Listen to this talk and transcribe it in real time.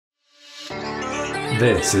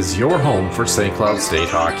This is your home for St. Cloud State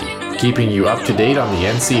hockey, keeping you up to date on the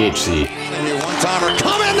NCHC. And your one-timer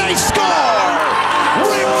come in, they score!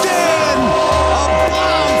 Ripped in! A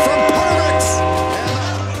bomb from Parvix!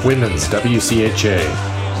 Women's WCHA.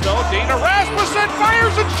 So Dana Rasmussen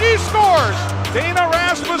fires and she scores! Dana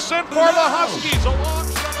Rasmussen for the Huskies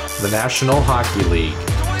alongside The National Hockey League.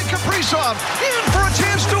 Dwayne Kaprizov in for a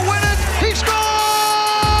chance to win it! He scores!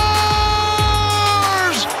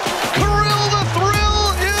 Kirill, the thrill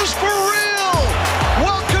is for real!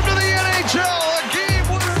 Welcome to the NHL, a game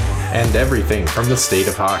winner! And everything from the state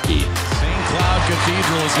of hockey. St. Cloud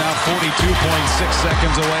Cathedral is now 42.6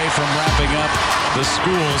 seconds away from wrapping up the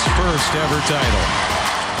school's first ever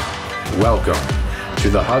title. Welcome to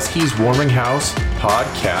the Huskies Warming House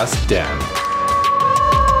Podcast Den.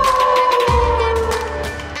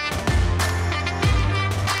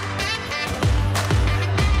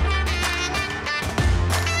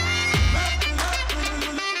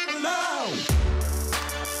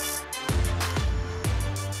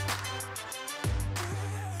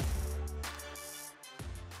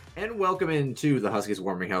 And welcome into the Huskies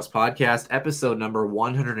Warming House Podcast, episode number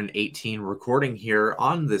 118, recording here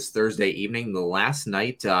on this Thursday evening, the last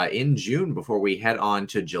night in June before we head on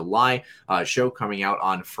to July. Show coming out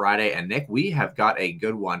on Friday. And Nick, we have got a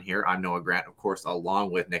good one here. I'm Noah Grant, of course,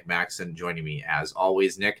 along with Nick Maxson joining me as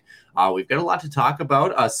always. Nick, we've got a lot to talk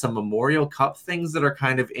about. Some Memorial Cup things that are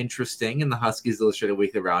kind of interesting in the Huskies Illustrated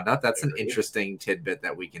Weekly Roundup. That's an interesting tidbit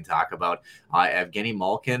that we can talk about. Evgeny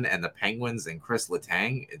Malkin and the Penguins and Chris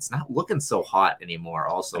Letang. It's not looking so hot anymore.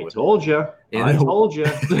 Also, I told you. In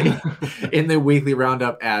the weekly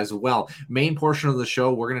roundup as well. Main portion of the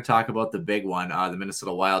show, we're going to talk about the big one, the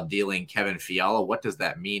Minnesota Wild dealing Kevin Fiala. What does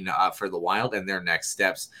that mean for the Wild and their next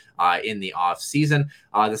steps in the off season?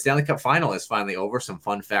 The Stanley Cup Final is finally over. Some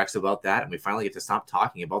fun facts about that, and we finally get to stop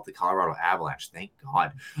talking about the Colorado Avalanche. Thank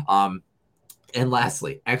God. And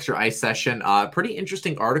lastly, extra ice session. Pretty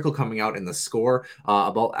interesting article coming out in The Score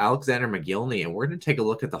about Alexander Mogilny, and we're going to take a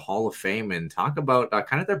look at the Hall of Fame and talk about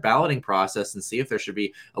kind of their balloting process and see if there should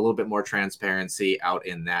be a little bit more transparency out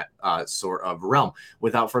in that sort of realm.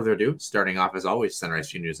 Without further ado, starting off as always, Center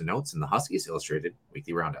Ice View News and Notes and the Huskies Illustrated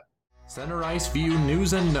Weekly Roundup. Center Ice View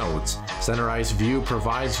News and Notes. Center Ice View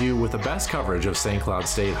provides you with the best coverage of St. Cloud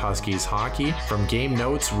State Huskies hockey, from game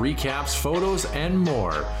notes, recaps, photos, and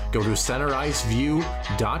more. Go to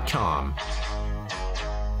centericeview.com.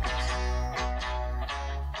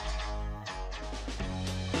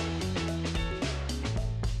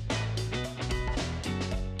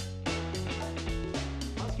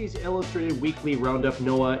 Illustrated Weekly Roundup,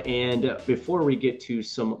 Noah, and before we get to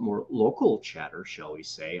some more local chatter, shall we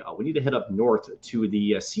say, we need to head up north to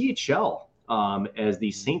the CHL as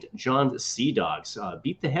the St. John's Sea Dogs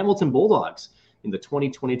beat the Hamilton Bulldogs in the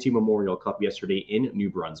 2022 Memorial Cup yesterday in New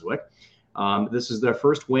Brunswick. This is their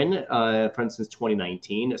first win, for instance,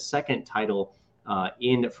 2019, a second title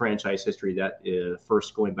in franchise history, that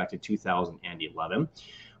first going back to 2011.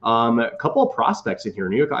 A couple of prospects in here.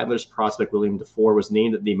 New York Islanders prospect William DeFore was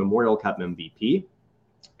named the Memorial Cup MVP.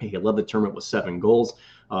 He led the tournament with 7 goals.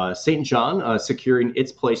 St. John securing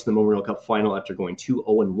its place in the Memorial Cup final after going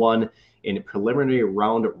 2-0-1 in preliminary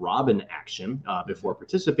round robin action. Before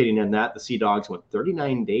participating in that, the Sea Dogs went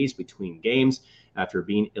 39 days between games after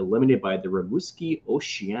being eliminated by the Rimouski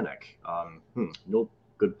Oceanic. No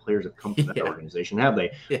good players have come from that organization, have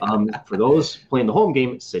they? For those playing the home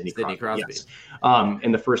game, Sidney Crosby. Yes.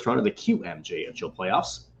 In the first round of the QMJHL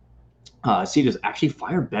playoffs, Cedars actually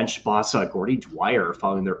fired bench boss Gordy Dwyer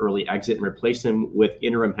following their early exit and replaced him with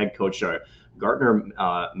interim head coach Gardner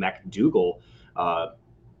McDougall. I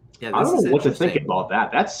don't know what to think about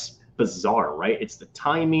that. That's bizarre, right? It's the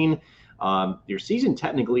timing. Your season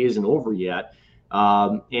technically isn't over yet.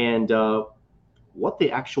 And what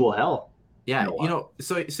the actual hell? Yeah,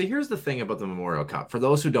 so here's the thing about the Memorial Cup. For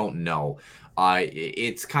those who don't know,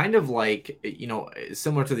 it's kind of like,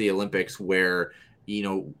 similar to the Olympics where,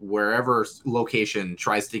 wherever location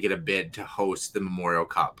tries to get a bid to host the Memorial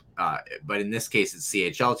Cup. But in this case, it's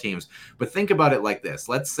CHL teams. But think about it like this.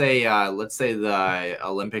 Let's say the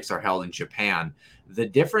Olympics are held in Japan. The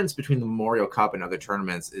difference between the Memorial Cup and other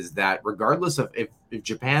tournaments is that regardless of if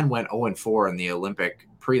Japan went 0-4 in the Olympic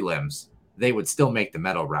prelims, they would still make the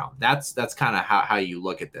medal round. That's kind of how you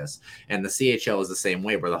look at this. And the CHL is the same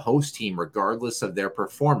way, where the host team, regardless of their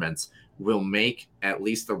performance, will make at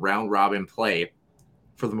least the round robin play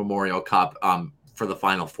for the Memorial Cup for the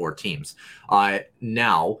final 4 teams.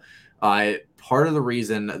 Now, part of the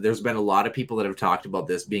reason there's been a lot of people that have talked about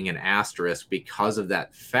this being an asterisk because of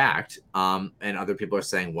that fact. And other people are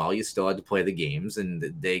saying, well, you still had to play the games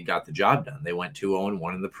and they got the job done. They went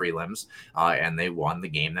 2-0-1 in the prelims and they won the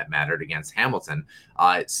game that mattered against Hamilton.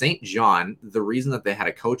 St. John, the reason that they had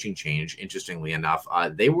a coaching change, interestingly enough,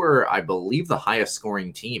 they were, I believe, the highest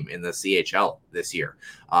scoring team in the CHL this year.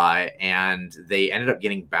 And they ended up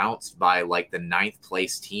getting bounced by like the 9th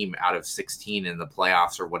place team out of 16 in the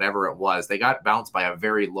playoffs or whatever it was. They got bounced by a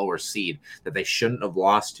very lower seed that they shouldn't have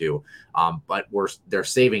lost to. But their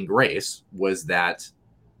saving grace was that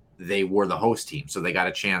they were the host team. So they got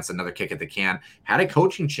a chance, another kick at the can, had a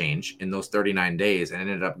coaching change in those 39 days and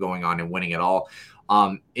ended up going on and winning it all.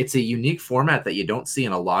 It's a unique format that you don't see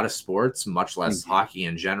in a lot of sports, much less hockey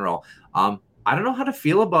in general. I don't know how to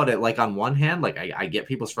feel about it. Like on one hand, like I get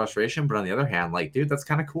people's frustration, but on the other hand, like, dude, that's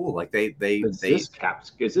kind of cool. Like is this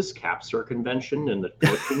cap circumvention in the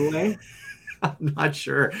coaching way? I'm not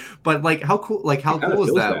sure, but like how cool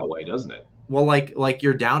is that way, doesn't it? Well, like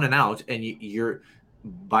you're down and out and you're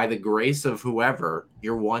by the grace of whoever,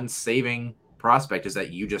 your one saving prospect is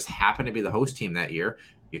that you just happen to be the host team that year.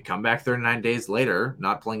 You come back 39 days later,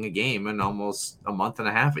 not playing a game in almost a month and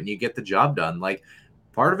a half, and you get the job done. Like,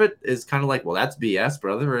 part of it is kind of like, well, that's BS,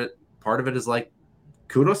 but part of it is like,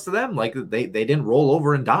 kudos to them. Like they didn't roll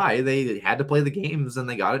over and die. They had to play the games and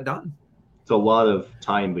they got it done. It's a lot of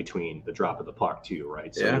time between the drop of the puck too,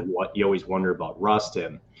 right? So you always wonder about rust,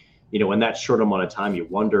 and in that short amount of time, you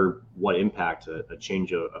wonder what impact a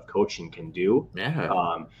change of coaching can do.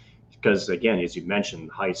 Yeah. Because again, as you mentioned,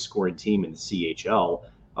 highest scoring team in the CHL.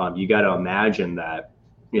 You got to imagine that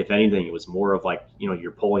if anything, it was more of like,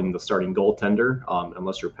 you're pulling the starting goaltender,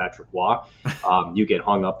 unless you're Patrick Waugh, you get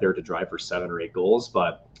hung up there to drive for 7 or 8 goals.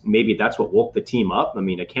 But maybe that's what woke the team up. I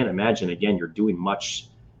mean, I can't imagine, again, you're doing much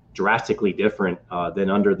drastically different than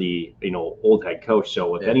under the, old head coach.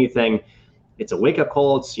 So if anything, it's a wake up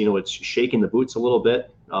call. It's, it's shaking the boots a little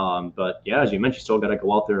bit. But yeah, as you mentioned, you still got to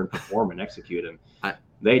go out there and perform and execute. And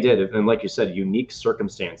they did. And like you said, unique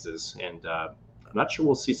circumstances. And I'm not sure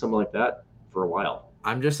we'll see something like that for a while.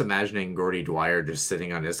 I'm just imagining Gordy Dwyer just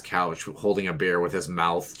sitting on his couch holding a beer with his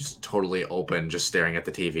mouth just totally open, just staring at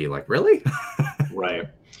the TV like, really? Right.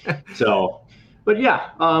 So, but yeah,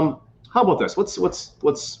 how about this?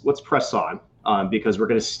 Let's press on because we're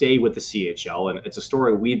going to stay with the CHL, and it's a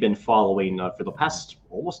story we've been following for the past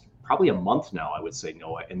almost probably a month now, I would say,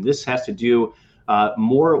 Noah. And this has to do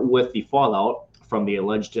more with the fallout from the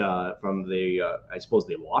alleged, I suppose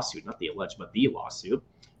the lawsuit, not the alleged, but the lawsuit.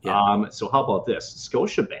 Yeah. So how about this?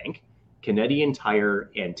 Scotiabank, Canadian Tire,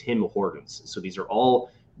 and Tim Hortons. So these are all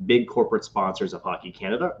big corporate sponsors of Hockey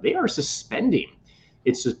Canada. They are suspending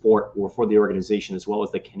its support for the organization as well as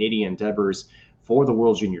the Canadian endeavors for the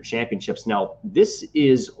World Junior Championships. Now, this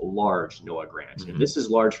is large, Noah Grant. Mm-hmm. And this is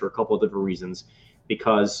large for a couple of different reasons,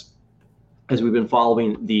 because as we've been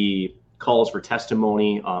following the calls for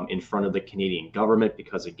testimony in front of the Canadian government,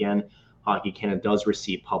 because again, Hockey Canada does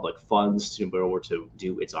receive public funds to be able to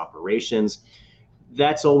do its operations.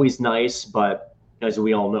 That's always nice, but as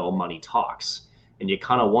we all know, money talks. And you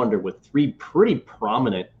kind of wonder, with 3 pretty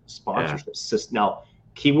prominent sponsorships, now,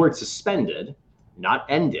 keyword suspended, not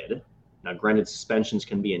ended. Now, granted, suspensions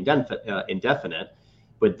can be indefinite,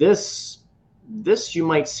 but this you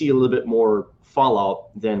might see a little bit more fallout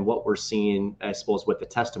than what we're seeing, I suppose, with the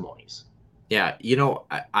testimonies. Yeah,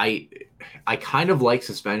 I kind of like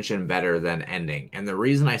suspension better than ending. And the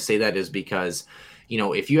reason I say that is because,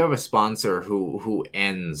 if you have a sponsor who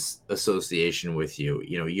ends association with you,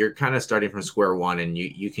 you're kind of starting from square one, and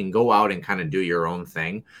you can go out and kind of do your own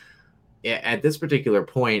thing. At this particular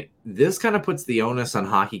point, this kind of puts the onus on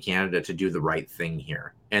Hockey Canada to do the right thing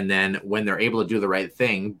here. And then when they're able to do the right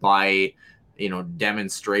thing by,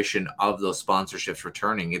 demonstration of those sponsorships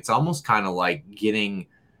returning, it's almost kind of like getting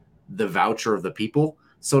the voucher of the people,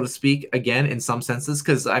 so to speak, again, in some senses.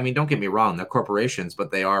 Because, I mean, don't get me wrong, they're corporations,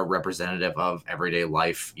 but they are representative of everyday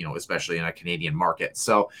life, especially in a Canadian market.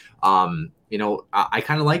 So, I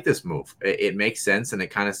kind of like this move. It makes sense, and it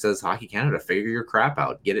kind of says, Hockey Canada, figure your crap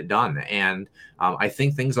out, get it done. And I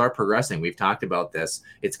think things are progressing. We've talked about this.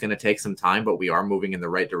 It's going to take some time, but we are moving in the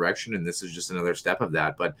right direction, and this is just another step of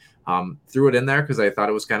that. But threw it in there because I thought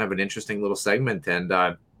it was kind of an interesting little segment,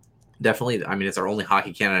 and definitely, I mean, it's our only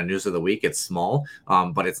Hockey Canada news of the week. It's small,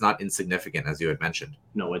 but it's not insignificant, as you had mentioned.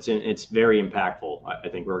 No, it's very impactful. I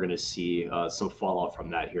think we're going to see some fallout from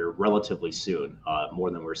that here relatively soon, more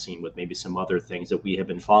than we're seeing with maybe some other things that we have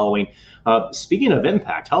been following. Speaking of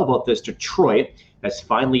impact, how about this? Detroit has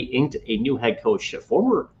finally inked a new head coach,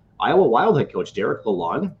 former Iowa Wild head coach Derek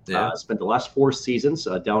Lalonde spent the last 4 seasons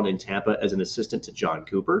down in Tampa as an assistant to John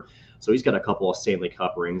Cooper. So he's got a couple of Stanley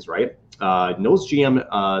Cup rings, right? Knows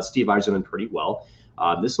GM Steve Yzerman pretty well.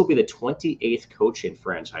 This will be the 28th coach in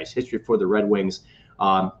franchise history for the Red Wings,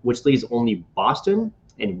 which leaves only Boston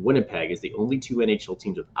and Winnipeg as the only 2 NHL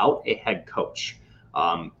teams without a head coach.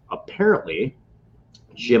 Apparently,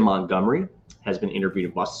 Jim Montgomery has been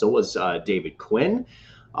interviewed, but so was David Quinn.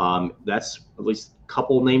 That's at least a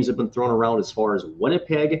couple names have been thrown around as far as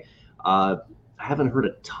Winnipeg. I haven't heard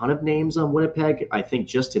a ton of names on Winnipeg. I think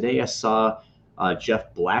just today I saw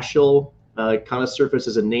Jeff Blashill kind of surface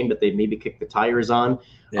as a name that they maybe kick the tires on.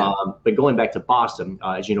 Yeah. But going back to Boston,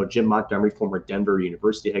 as you know, Jim Montgomery, former Denver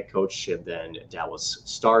University head coach and then Dallas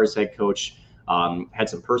Stars head coach, had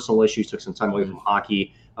some personal issues, took some time away from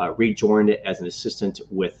hockey, rejoined as an assistant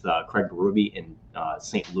with Craig Berube in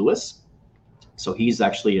St. Louis. So he's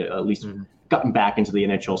actually at least gotten back into the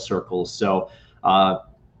NHL circles. So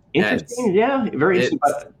interesting, very interesting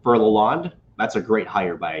for Lalonde. That's a great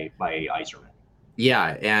hire by Yzerman.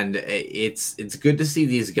 Yeah, and it's good to see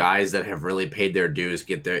these guys that have really paid their dues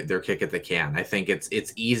get their kick at the can. I think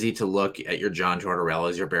it's easy to look at your John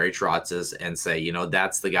Tortorella's, your Barry Trotz's, and say, you know,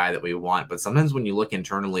 that's the guy that we want. But sometimes when you look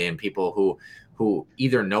internally and people who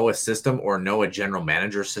either know a system or know a general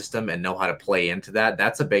manager system and know how to play into that,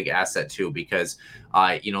 that's a big asset too, because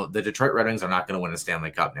you know, the Detroit Red Wings are not going to win a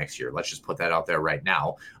Stanley Cup next year. Let's just put that out there right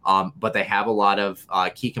now. But they have a lot of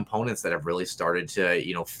key components that have really started to,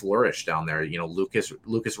 you know, flourish down there. You know,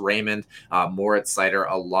 Lucas Raymond, Moritz Seider,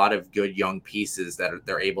 a lot of good young pieces that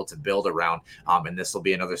they're able to build around. And this will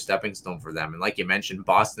be another stepping stone for them. And like you mentioned,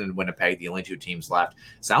 Boston and Winnipeg, the only 2 teams left.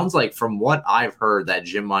 Sounds like from what I've heard that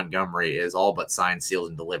Jim Montgomery is all but signed, sealed,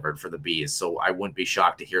 and delivered for the Bees. So I wouldn't be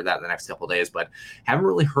shocked to hear that in the next couple of days, but haven't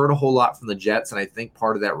really heard a whole lot from the Jets. And I think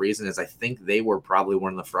part of that reason is I think they were probably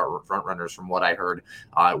one of the front runners from what I heard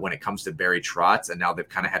when it comes to Barry Trotz. And now they've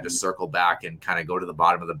kind of had to circle back and kind of go to the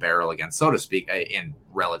bottom of the barrel again, so to speak, in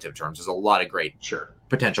relative terms. There's a lot of great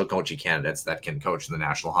potential coaching candidates that can coach in the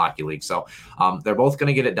National Hockey League. So they're both going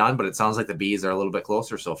to get it done, but it sounds like the Bees are a little bit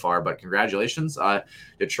closer so far. But congratulations.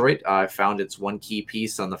 Detroit found its one key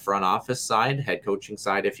piece on the front office side, head coaching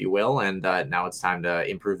side, if you will. And now it's time to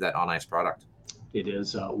improve that on-ice product. It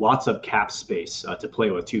is lots of cap space to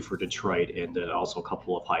play with, too, for Detroit, and also a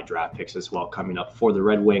couple of high draft picks as well coming up for the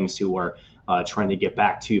Red Wings, who are trying to get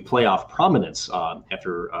back to playoff prominence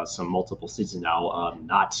after some multiple seasons now,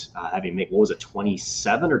 not having made,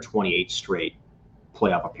 27 or 28 straight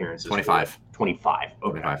playoff appearances? 25. 25.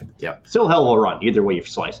 Okay. 25. Yep. Still a hell of a run, either way you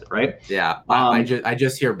slice it, right? Yeah. I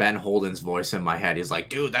just hear Ben Holden's voice in my head. He's like,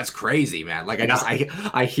 dude, that's crazy, man. Like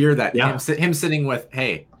I hear that. Yeah. Him sitting with,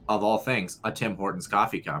 hey, of all things, a Tim Hortons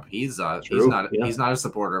coffee cup. He's not a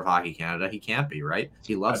supporter of Hockey Canada. He can't be, right?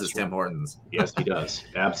 He loves his Tim Hortons. Yes, he does.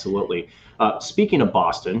 Absolutely. Speaking of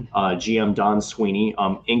Boston, GM Don Sweeney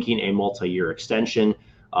inking a multi-year extension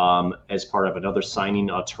as part of another signing.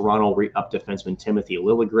 Toronto re-up defenseman Timothy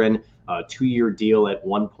Liljegren, 2-year deal at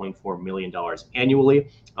 $1.4 million annually.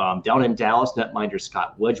 Down in Dallas, netminder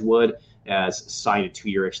Scott Wedgwood has signed a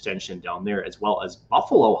 2-year extension down there, as well as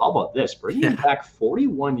Buffalo. How about this? Bringing back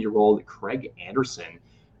 41-year-old Craig Anderson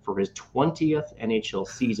for his 20th NHL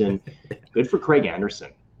season. Good for Craig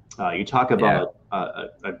Anderson. You talk about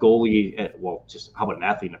a goalie, well, just how about an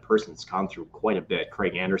athlete and a person that's gone through quite a bit.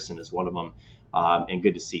 Craig Anderson is one of them. And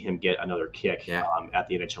good to see him get another kick at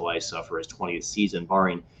the NHL ice for his 20th season,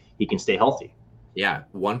 barring he can stay healthy. Yeah,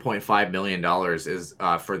 $1.5 million is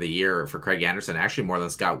for the year for Craig Anderson. Actually, more than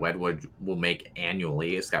Scott Wedgwood will make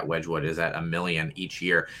annually. Scott Wedgwood is at $1 million each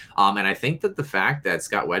year. And I think that the fact that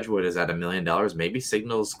Scott Wedgwood is at $1 million maybe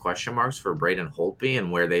signals question marks for Braden Holtby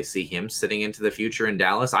and where they see him sitting into the future in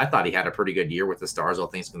Dallas. I thought he had a pretty good year with the Stars, all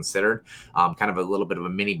things considered. Kind of a little bit of a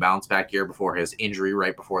mini bounce back year before his injury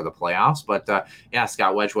right before the playoffs. But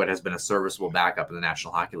Scott Wedgwood has been a serviceable backup in the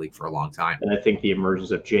National Hockey League for a long time. And I think the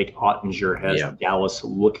emergence of Jake Ottinger has Dallas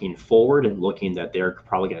looking forward and looking that they're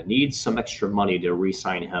probably going to need some extra money to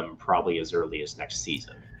re-sign him probably as early as next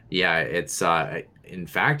season. Yeah, it's in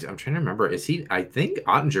fact, I'm trying to remember. I think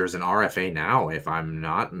Ottinger's an RFA now, if I'm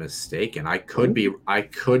not mistaken. I could be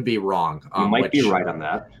wrong. You might be right on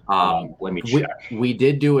that. Let me check. We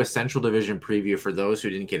did do a Central Division preview for those who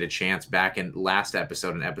didn't get a chance back in last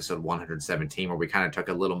episode, in episode 117, where we kind of took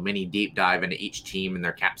a little mini deep dive into each team and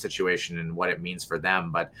their cap situation and what it means for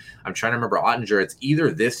them. But I'm trying to remember Ottinger. It's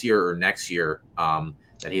either this year or next year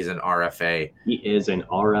that he's an RFA. He is an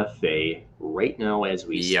RFA right now as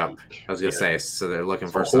we speak. I was going to say, so they're looking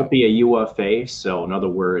for some. Won't be a UFA. So in other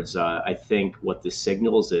words, I think what this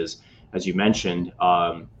signals is, as you mentioned,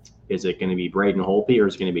 Is it going to be Braden Holtby or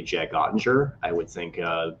is it going to be Jack Ottinger? I would think,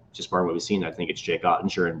 just from what we've seen, I think it's Jack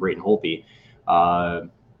Ottinger and Braden Holtby.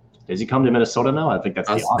 Does he come to Minnesota now? I think that's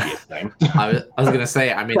the obvious thing. I was going to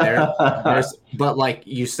say, I mean, there's, but like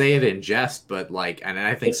you say it in jest, but like, and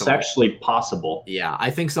I think it's actually possible. Yeah, I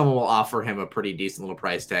think someone will offer him a pretty decent little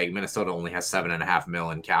price tag. Minnesota only has $7.5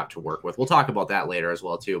 million cap to work with. We'll talk about that later as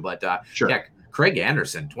well too. But sure. Yeah, Craig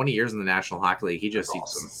Anderson, 20 years in the National Hockey League. He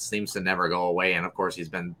seems to never go away, and of course, he's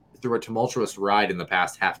been through a tumultuous ride in the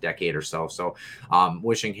past half decade or so. So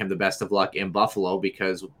wishing him the best of luck in Buffalo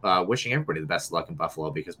because wishing everybody the best of luck in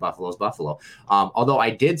Buffalo because Buffalo's Buffalo. Although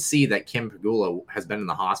I did see that Kim Pegula has been in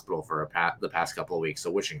the hospital for the past couple of weeks.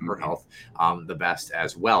 So wishing her health the best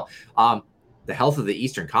as well. The health of the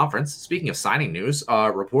Eastern Conference. Speaking of signing news,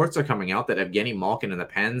 reports are coming out that Evgeny Malkin and the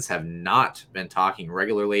Pens have not been talking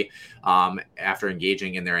regularly after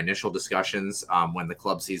engaging in their initial discussions when the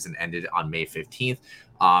club season ended on May 15th.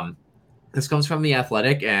 This comes from The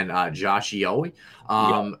Athletic and Josh Yohe.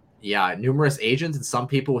 Yeah, numerous agents and some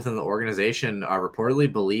people within the organization reportedly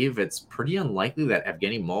believe it's pretty unlikely that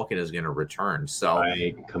Evgeny Malkin is going to return. So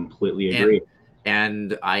I completely agree.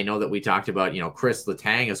 And I know that we talked about, Chris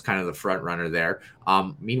Letang is kind of the front runner there.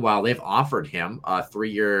 Meanwhile, they've offered him a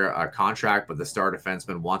 3-year contract, but the star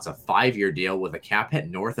defenseman wants a 5-year deal with a cap hit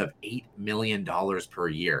north of $8 million per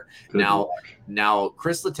year. Now,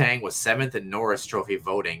 Chris Letang was 7th in Norris Trophy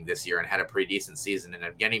voting this year and had a pretty decent season, and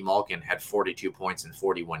Evgeny Malkin had 42 points in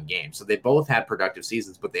 41 games. So they both had productive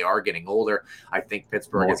seasons, but they are getting older. I think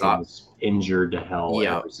Pittsburgh is injured to hell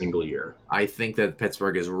every single year. I think that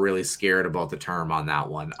Pittsburgh is really scared about the term on that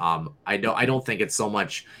one. I don't think it's so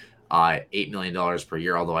much $8 million per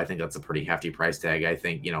year, although I think that's a pretty hefty price tag. I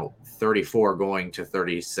think, 34 going to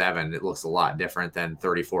 37, it looks a lot different than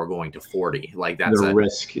 34 going to 40. Like that's the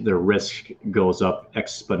risk goes up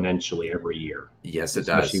exponentially every year. Yes, it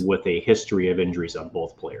does. Especially with a history of injuries on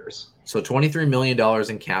both players. So $23 million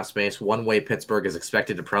in cap space. One way Pittsburgh is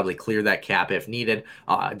expected to probably clear that cap if needed.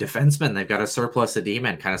 Defensemen, they've got a surplus of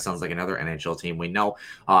D-men. Kind of sounds like another NHL team we know.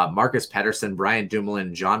 Marcus Pettersson, Brian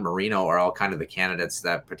Dumoulin, John Marino are all kind of the candidates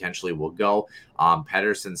that potentially will go.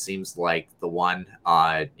 Pettersson seems like the one,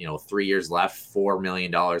 3 years left, $4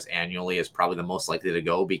 million annually is probably the most likely to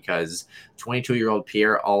go because 22-year-old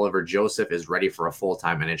Pierre-Olivier Joseph is ready for a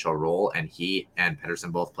full-time NHL role, and he and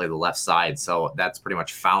Pettersson both play the left side. So that's pretty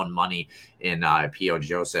much found money in P.O.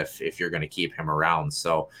 Joseph if you're going to keep him around.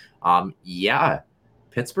 So,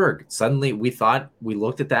 Pittsburgh, suddenly we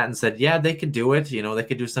looked at that and said, yeah, they could do it. They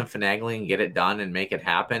could do some finagling and get it done and make it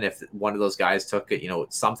happen if one of those guys took it,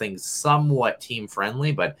 something somewhat team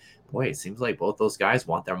friendly. But boy, it seems like both those guys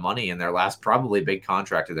want their money in their last probably big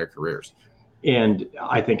contract of their careers. And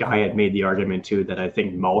I think I had made the argument too that I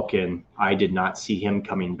think Malkin, I did not see him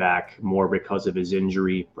coming back more because of his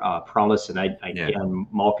injury prowess. And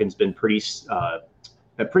Malkin's been pretty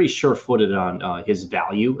sure-footed on his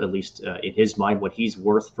value, at least in his mind, what he's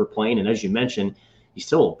worth for playing. And as you mentioned, he's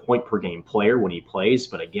still a point-per-game player when he plays.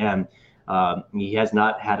 But again, he has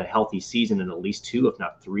not had a healthy season in at least 2, if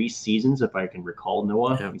not 3 seasons, if I can recall,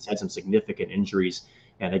 Noah. Yeah. He's had some significant injuries.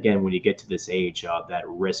 And again, when you get to this age, that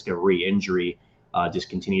risk of re-injury just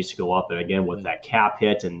continues to go up. And again, with that cap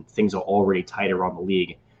hit and things are already tight around the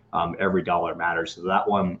league, every dollar matters. So that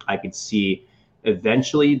one, I could see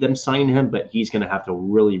eventually them signing him, but he's going to have to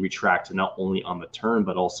really retract not only on the term,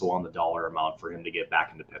 but also on the dollar amount for him to get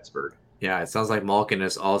back into Pittsburgh. Yeah, it sounds like Malkin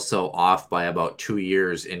is also off by about 2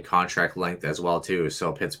 years in contract length as well, too.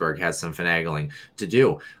 So Pittsburgh has some finagling to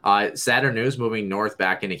do. Sadder news, moving north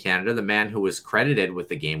back into Canada. The man who was credited with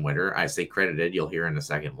the game winner, I say credited, you'll hear in a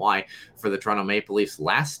second why, for the Toronto Maple Leafs'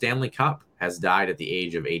 last Stanley Cup has died at the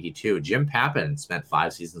age of 82. Jim Pappen spent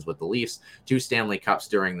 5 seasons with the Leafs, 2 Stanley Cups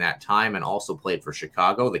during that time, and also played for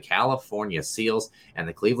Chicago, the California Seals, and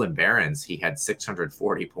the Cleveland Barons. He had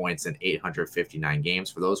 640 points in 859 games.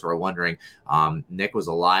 For those who are wondering, Nick was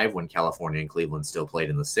alive when California and Cleveland still played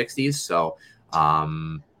in the 60s.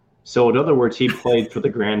 So in other words, he played for the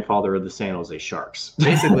grandfather of the San Jose Sharks.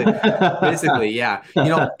 Basically, yeah.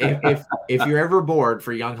 If you're ever bored,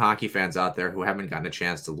 for young hockey fans out there who haven't gotten a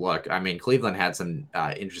chance to look, I mean, Cleveland had some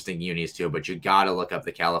interesting unis too, but you got to look up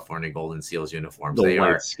the California Golden Seals uniforms. The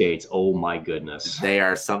white skates. Oh my goodness. They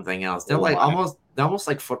are something else. They're almost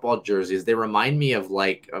like football jerseys. They remind me of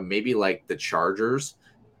maybe like the Chargers.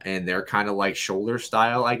 And they're kind of like shoulder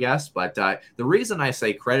style, I guess. But the reason I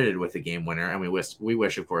say credited with the game winner, and we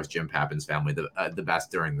wish, of course, Jim Pappen's family the best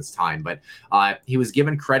during this time. But he was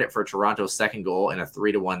given credit for Toronto's second goal in a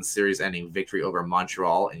 3-1 series-ending victory over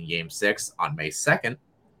Montreal in Game 6 on May 2nd,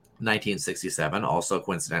 1967. Also,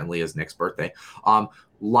 coincidentally, is Nick's birthday.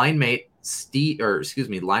 Line mate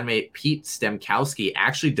linemate Pete Stemkowski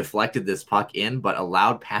actually deflected this puck in, but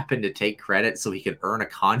allowed Papin to take credit so he could earn a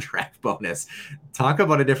contract bonus. Talk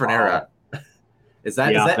about a different era.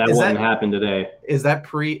 That wouldn't happen today. Is that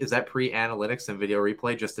pre analytics and video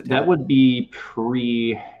replay? Just to that would be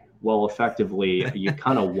effectively, you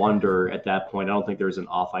kind of wonder at that point. I don't think there's an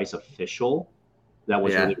off ice official that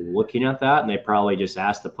was really looking at that, and they probably just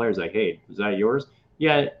asked the players like, "Hey, is that yours?"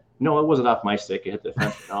 Yeah, no, it wasn't off my stick. It hit the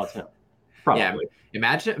fence. Now it's him. Probably. Yeah.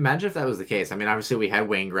 Imagine if that was the case. I mean, obviously we had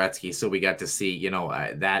Wayne Gretzky, so we got to see,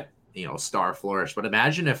 that, star flourish. But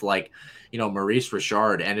imagine if Maurice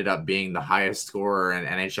Richard ended up being the highest scorer in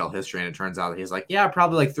NHL history, and it turns out he's like, yeah,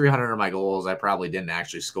 probably like 300 of my goals I probably didn't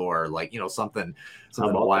actually score, something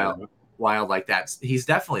wild like that. He's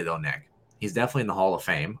definitely, though, Nick. He's definitely in the Hall of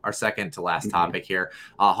Fame. Our second to last topic here.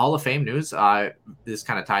 Hall of Fame news. This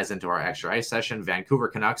kind of ties into our extra ice session. Vancouver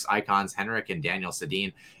Canucks icons Henrik and Daniel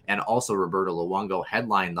Sedin and also Roberto Luongo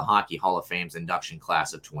headlined the Hockey Hall of Fame's induction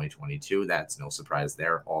class of 2022. That's no surprise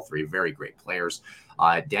there. All three very great players.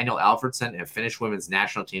 Daniel Alfredsson and Finnish women's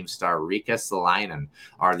national team star Rika Salainen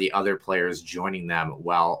are the other players joining them,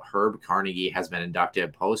 while Herb Carnegie has been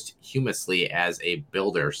inducted posthumously as a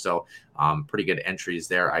builder. So pretty good entries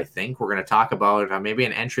there, I think. We're going to talk about maybe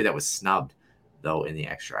an entry that was snubbed, though, in the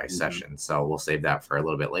extra ice session. So we'll save that for a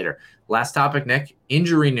little bit later. Last topic, Nick,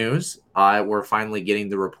 injury news. We're finally getting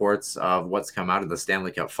the reports of what's come out of the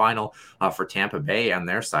Stanley Cup final for Tampa Bay on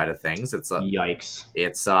their side of things. It's yikes.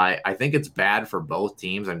 It's I think it's bad for both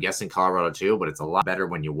teams. I'm guessing Colorado too, but it's a lot better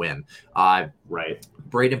when you win. Right.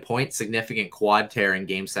 Braden Point, significant quad tear in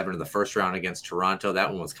Game 7 of the first round against Toronto. That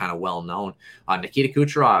one was kind of well known. Nikita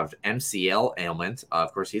Kucherov, MCL ailment.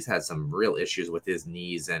 Of course, he's had some real issues with his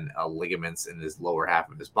knees and ligaments in his lower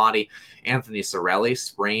half of his body. Anthony Cirelli,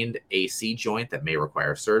 sprained AC joint that may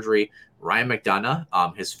require surgery. Ryan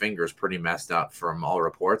McDonough, his finger's pretty messed up from all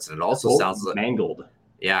reports, and it also sounds like mangled.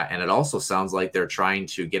 Yeah, and it also sounds like they're trying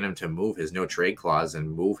to get him to move his no trade clause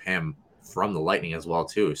and move him from the Lightning as well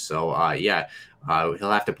too. So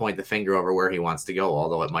he'll have to point the finger over where he wants to go,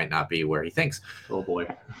 although it might not be where he thinks. Oh boy.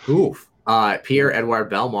 Oof. Pierre-Edouard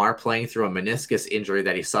Bellemare playing through a meniscus injury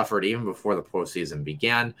that he suffered even before the postseason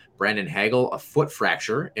began. Brandon Hagel, a foot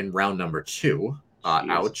fracture in round number 2.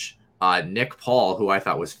 Ouch. Nick Paul, who I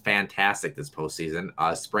thought was fantastic this postseason,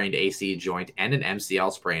 sprained AC joint and an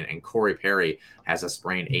MCL sprain, and Corey Perry has a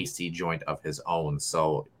sprained AC joint of his own.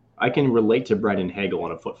 So I can relate to Brandon Hagel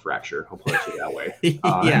on a foot fracture. I'll put it that way.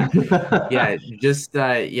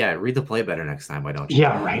 Read the play better next time. Why don't you?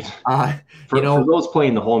 Yeah, right. For those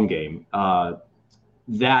playing the home game,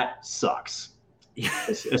 that sucks.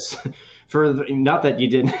 Not that you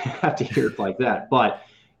didn't have to hear it like that, but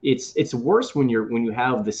it's worse when you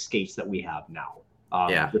have the skates that we have now.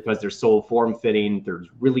 Because they're so form fitting. There's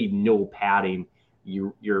really no padding.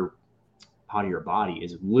 Your part of your body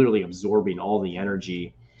is literally absorbing all the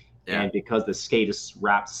energy. Yeah. And because the skate is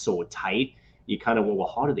wrapped so tight, you kind of,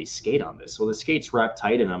 well, how do they skate on this? So the skate's wrapped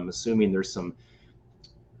tight, and I'm assuming there's some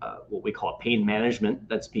what we call pain management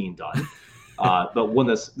that's being done. But when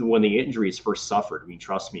the injury is first suffered, I mean,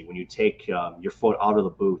 trust me, when you take your foot out of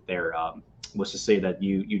the boot there, let's just say that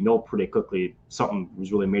you know pretty quickly something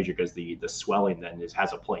was really major, because the swelling then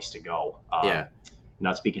has a place to go.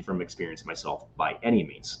 Not speaking from experience myself by any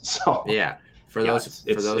means. So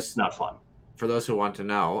it's not fun. For those who want to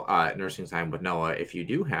know, Nursing Time with Noah, if you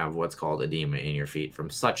do have what's called edema in your feet from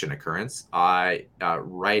such an occurrence,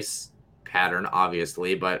 rice pattern,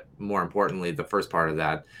 obviously, but more importantly, the first part of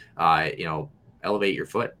that, elevate your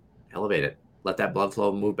foot, elevate it. Let that blood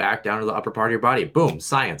flow move back down to the upper part of your body. Boom,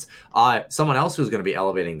 science. Someone else who's going to be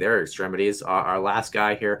elevating their extremities, our last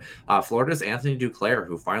guy here, Florida's Anthony Duclair,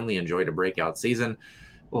 who finally enjoyed a breakout season.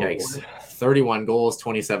 Yikes. 31 goals,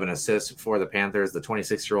 27 assists for the Panthers. The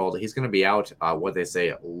 26-year-old, he's going to be out, what they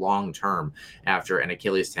say, long-term after an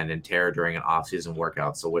Achilles tendon tear during an off-season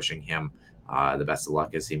workout. So wishing him the best of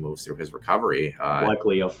luck as he moves through his recovery.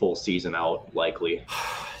 Likely a full season out, likely.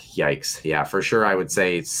 Yikes. Yeah, for sure. I would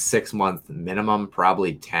say 6 month minimum,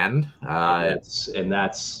 probably 10. And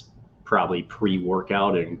that's probably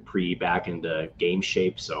pre-workout and back into game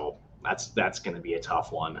shape. So that's going to be a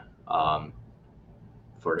tough one.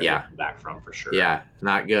 For come back from, for sure. Yeah,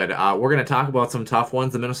 not good. We're going to talk about some tough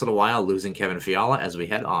ones. The Minnesota Wild losing Kevin Fiala as we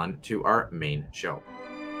head on to our main show.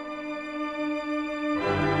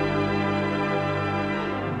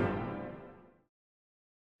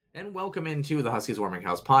 And welcome into the Huskies Warming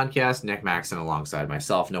House podcast. Nick Maxon alongside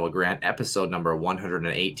myself, Noah Grant, episode number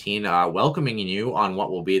 118. Welcoming you on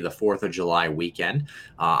what will be the 4th of July weekend.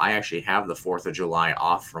 I actually have the 4th of July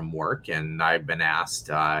off from work, and I've been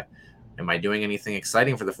asked am I doing anything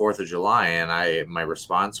exciting for the 4th of July? And my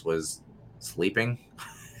response was sleeping,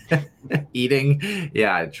 eating,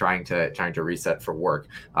 trying to reset for work.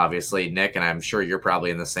 Obviously, Nick, and I'm sure you're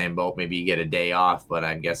probably in the same boat. Maybe you get a day off, but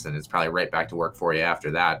I'm guessing it's probably right back to work for you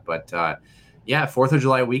after that. But 4th of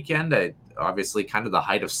July weekend, obviously kind of the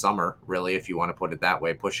height of summer, really, if you want to put it that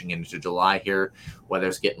way, pushing into July here.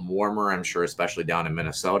 Weather's getting warmer, I'm sure, especially down in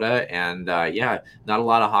Minnesota. And not a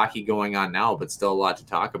lot of hockey going on now, but still a lot to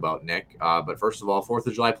talk about, Nick. But first of all, 4th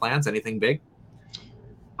of July plans, anything big?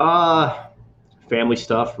 Family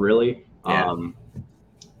stuff, really. Yeah.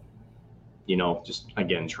 Just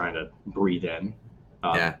again trying to breathe in.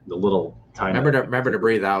 The little time. Remember to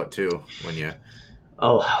breathe out too when you.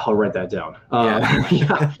 Oh, I'll write that down.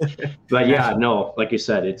 But no, like you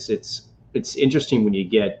said, it's interesting when you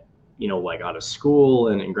get like out of school,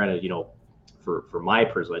 and granted, for my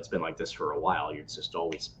person, it's been like this for a while. It's just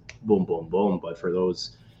always boom, boom, boom. But for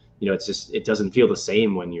those, it doesn't feel the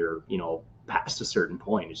same when you're past a certain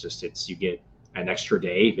point. You get an extra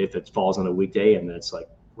day if it falls on a weekday, and then it's like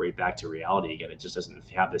right back to reality again. It just doesn't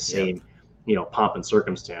have the same pomp and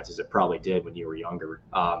circumstances it probably did when you were younger.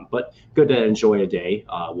 But good to enjoy a day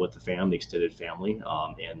with the family, extended family,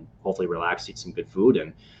 and hopefully relax, eat some good food,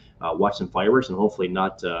 and watch some fireworks, and hopefully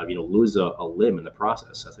not lose a limb in the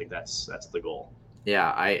process. I think that's the goal.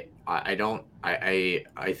 Yeah, I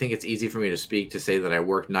think it's easy for me to speak to say that I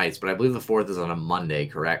work nights, but I believe the 4th is on a Monday,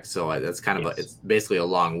 correct? So that's kind of it's basically a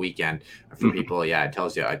long weekend for people. Yeah, it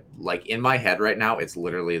tells you, like in my head right now, it's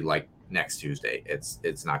literally like next Tuesday.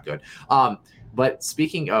 It's not good. But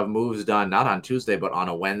speaking of moves done, not on Tuesday, but on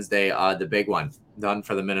a Wednesday, the big one done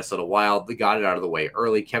for the Minnesota Wild. They got it out of the way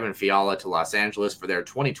early. Kevin Fiala to Los Angeles for their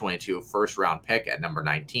 2022 first-round pick at number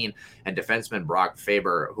 19, and defenseman Brock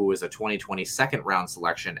Faber, who is a 2020 second-round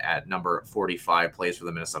selection at number 45, plays for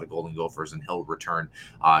the Minnesota Golden Gophers, and he'll return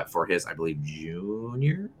for his, I believe,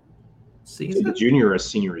 junior season? Junior or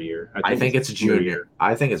senior year? I think it's junior.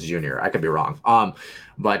 I think it's junior. I could be wrong.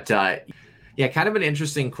 Kind of an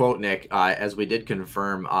interesting quote, Nick. As we did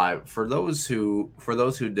confirm, for those who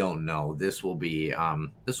don't know, this will be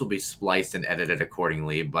spliced and edited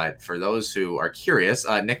accordingly. But for those who are curious,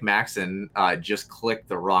 Nick Maxon just clicked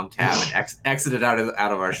the wrong tab and exited out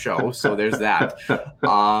of our show. So there's that.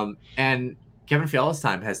 And Kevin Fiala's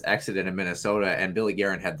time has exited in Minnesota, and Billy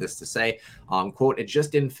Guerin had this to say, quote, "It just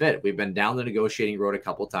didn't fit. We've been down the negotiating road a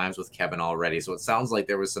couple times with Kevin already." So it sounds like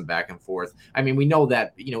there was some back and forth. I mean, we know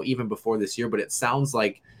that, even before this year, but it sounds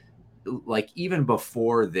like even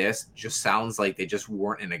before this, just sounds like they just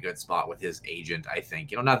weren't in a good spot with his agent, I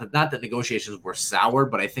think. Not that negotiations were sour,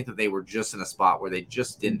 but I think that they were just in a spot where they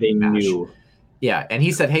just didn't match. Yeah, and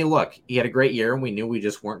he said, hey, look, he had a great year, and we knew we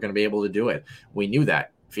just weren't going to be able to do it. We knew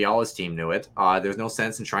that. Fiala's team knew it. There's no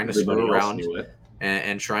sense in trying to screw around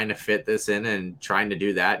and trying to fit this in and trying to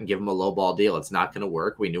do that and give him a low ball deal. It's not going to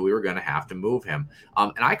work. We knew we were going to have to move him.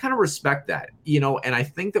 And I kind of respect that, and I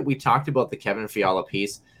think that we talked about the Kevin Fiala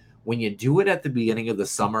piece. When you do it at the beginning of the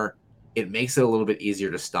summer, it makes it a little bit easier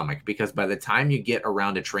to stomach, because by the time you get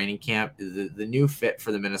around to training camp, the new fit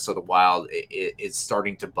for the Minnesota Wild is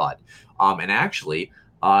starting to bud. And actually,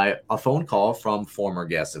 a phone call from former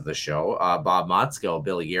guest of the show, Bob Motzko.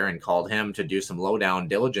 Billy Guerin called him to do some lowdown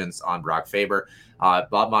diligence on Brock Faber.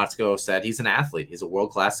 Bob Motzko said he's an athlete. He's a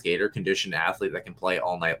world-class skater, conditioned athlete that can play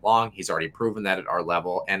all night long. He's already proven that at our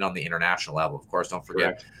level and on the international level. Of course, don't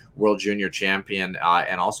forget, correct, world junior champion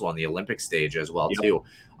and also on the Olympic stage as well, too.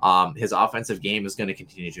 His offensive game is going to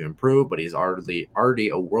continue to improve, but he's already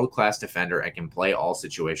a world-class defender and can play all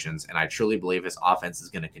situations. And I truly believe his offense is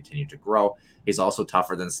going to continue to grow. He's also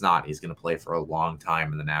tougher than snot. He's going to play for a long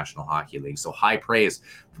time in the National Hockey League. So high praise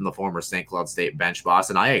from the former St. Cloud State bench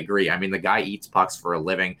boss. And I agree. I mean, the guy eats pucks for a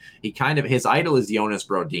living. His idol is Jonas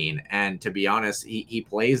Brodin. And to be honest, he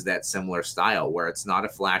plays that similar style where it's not a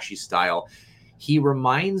flashy style. He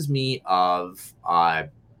reminds me of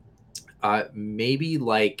maybe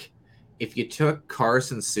like if you took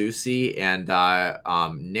Carson Soucy and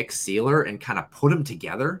Nick Seeler and kind of put them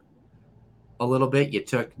together a little bit. You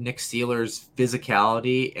took Nick Seeler's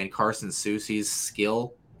physicality and Carson Soucy's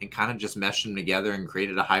skill and kind of just meshed them together and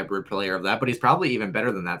created a hybrid player of that. But he's probably even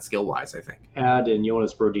better than that skill-wise, I think. Add in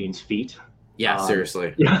Jonas Brodin's feet. Yeah,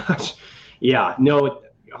 seriously. Yeah, no,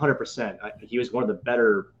 100%. He was one of the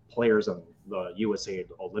better players on the USA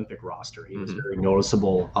Olympic roster. He was very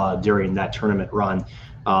noticeable during that tournament run,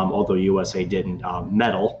 although USA didn't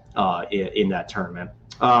medal in that tournament.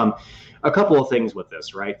 A couple of things with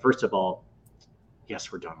this, right? First of all, yes,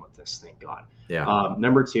 we're done with this, thank God. Yeah.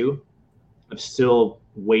 Number two, I'm still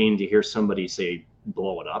waiting to hear somebody say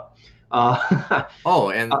blow it up.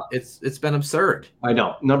 And it's been absurd. I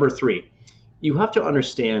know. Number 3, you have to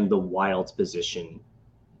understand the Wild's position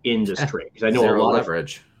in this trade, because I know Zero a lot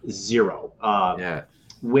leverage. of zero. Yeah.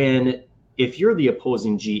 If you're the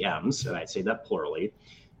opposing GMs, and I'd say that plurally,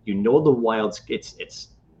 the Wild's. It's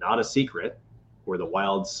not a secret where the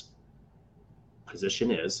Wild's position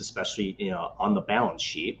is, especially on the balance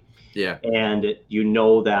sheet. Yeah. And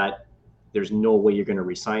that there's no way you're going to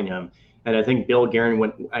re-sign him. And I think Bill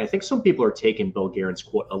Guerin, I think some people are taking Bill Guerin's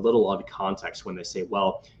quote a little out of context when they say,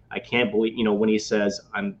 well, I can't believe, when he says,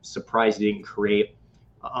 I'm surprised he didn't create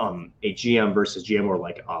a GM versus GM, or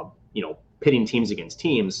like, pitting teams against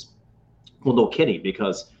teams. Well, no kidding,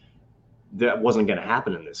 because that wasn't going to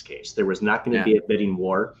happen in this case. There was not going to be a bidding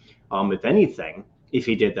war. If anything, if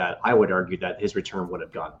he did that, I would argue that his return would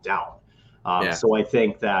have gone down. So I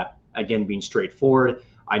think that, again, being straightforward,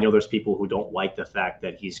 I know there's people who don't like the fact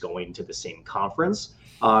that he's going to the same conference.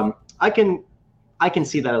 I can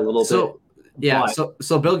see that a little bit. Yeah,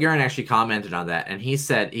 so Bill Guerin actually commented on that, and he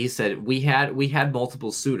said we had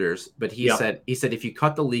multiple suitors, but he said if you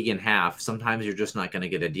cut the league in half, sometimes you're just not going to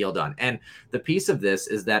get a deal done. And the piece of this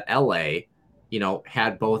is that LA,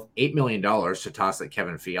 had both $8 million to toss at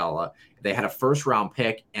Kevin Fiala. They had a first round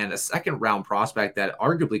pick and a second round prospect that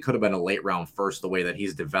arguably could have been a late round first, the way that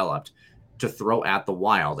he's developed, to throw at the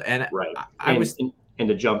Wild. And And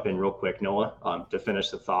to jump in real quick, Noah, to finish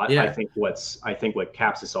the thought, I think what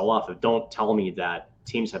caps this all off, don't tell me that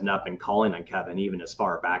teams have not been calling on Kevin even as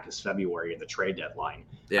far back as February in the trade deadline.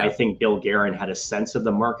 I think Bill Guerin had a sense of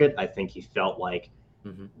the market. I think he felt like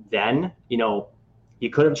then, he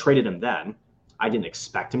could have traded him then. I didn't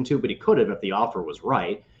expect him to, but he could have if the offer was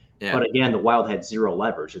right. Yeah. But again, the Wild had zero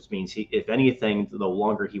leverage, which means if anything, the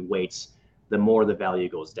longer he waits, the more the value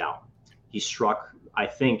goes down. He struck, I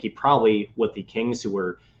think he probably, with the Kings, who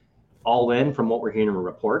were all in from what we're hearing in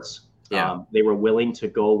reports, they were willing to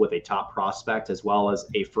go with a top prospect as well as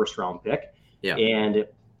a first round pick. Yeah. And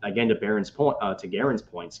again, to Guerin's point,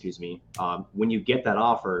 when you get that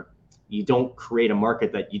offer, you don't create a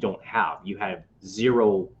market that you don't have. You have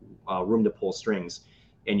zero room to pull strings,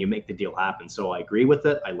 and you make the deal happen. So I agree with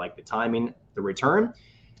it. I like the timing. The return,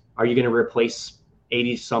 are you going to replace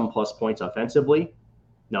 80 some plus points offensively?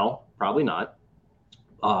 No, probably not.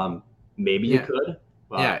 Maybe you could.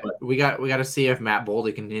 But we got to see if Matt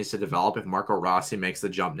Boldy continues to develop, if Marco Rossi makes the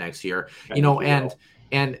jump next year.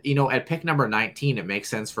 And at pick number 19, it makes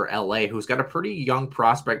sense for LA, who's got a pretty young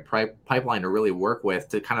prospect pipeline to really work with,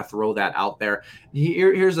 to kind of throw that out there.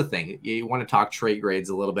 Here's the thing. You want to talk trade grades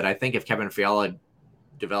a little bit. I think if Kevin Fiala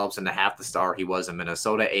develops into half the star he was in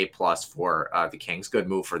Minnesota, A+ for the Kings. Good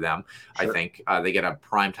move for them. Sure. I think they get a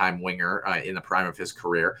primetime winger in the prime of his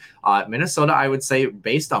career. Minnesota, I would say,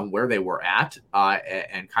 based on where they were at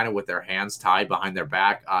and kind of with their hands tied behind their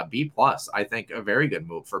back, B+. I think a very good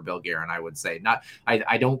move for Bill Guerin, I would say.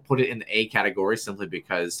 I don't put it in the A category simply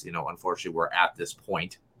because, unfortunately we're at this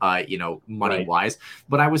point, money-wise. Right.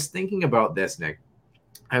 But I was thinking about this, Nick.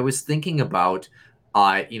 I was thinking about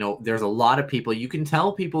there's a lot of people, you can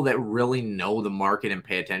tell people that really know the market and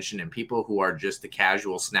pay attention, and people who are just the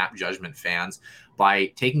casual snap judgment fans, by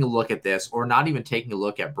taking a look at this, or not even taking a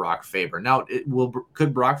look at Brock Faber. Now,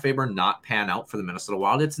 could Brock Faber not pan out for the Minnesota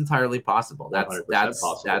Wild? It's entirely possible. That's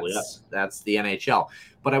possible, yes. That's the NHL.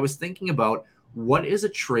 But I was thinking about, what is a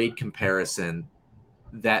trade comparison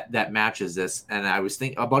that matches this? And I was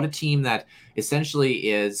thinking about a team that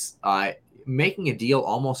essentially is making a deal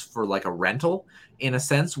almost for like a rental, in a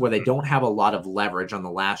sense, where they don't have a lot of leverage on the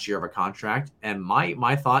last year of a contract. And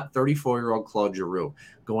my thought, 34-year-old Claude Giroux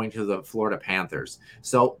going to the Florida Panthers.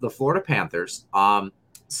 So the Florida Panthers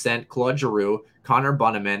sent Claude Giroux, Connor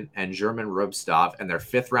Bunnaman, and German Rubstov and their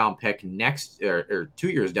 5th-round pick next or 2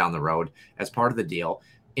 years down the road as part of the deal.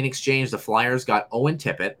 In exchange, the Flyers got Owen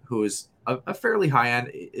Tippett, who's a fairly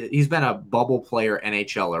high-end, he's been a bubble player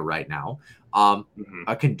NHLer right now.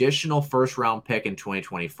 A conditional first-round pick in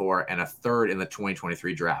 2024 and a third in the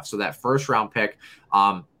 2023 draft. So that first-round pick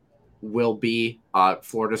will be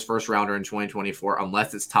Florida's first-rounder in 2024.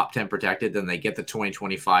 Unless it's top 10 protected, then they get the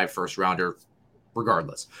 2025 first-rounder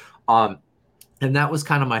regardless. And that was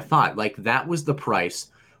kind of my thought. Like, that was the price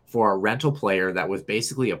for a rental player that was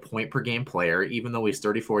basically a point-per-game player, even though he's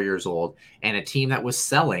 34 years old, and a team that was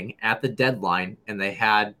selling at the deadline, and they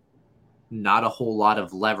had not a whole lot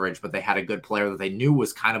of leverage, but they had a good player that they knew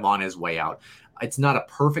was kind of on his way out. It's not a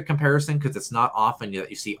perfect comparison because it's not often that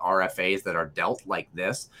you see RFAs that are dealt like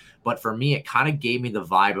this. But for me, it kind of gave me the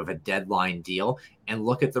vibe of a deadline deal. And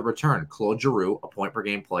look at the return. Claude Giroux, a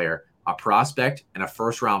point-per-game player, a prospect, and a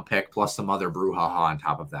first-round pick, plus some other brouhaha on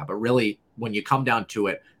top of that. But really, when you come down to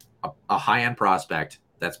it, a high-end prospect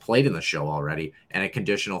that's played in the show already and a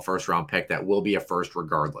conditional first round pick that will be a first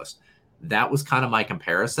regardless. That was kind of my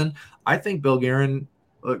comparison. I think Bill Guerin,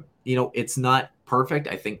 it's not perfect.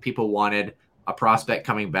 I think people wanted a prospect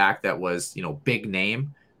coming back that was, big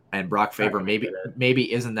name, and Brock Faber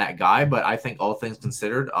maybe isn't that guy, but I think all things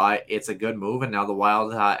considered, it's a good move. And now the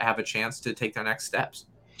Wild have a chance to take their next steps.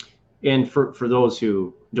 And for those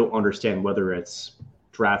who don't understand, whether it's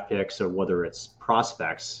draft picks or whether it's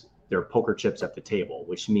prospects, they're poker chips at the table,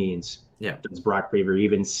 which means, does Brock Faber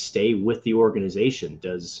even stay with the organization?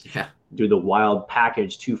 Do the Wild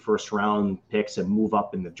package 2 first-round picks and move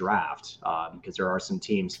up in the draft? Because there are some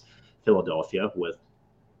teams, Philadelphia with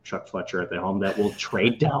Chuck Fletcher at the helm, that will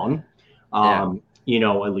trade down. At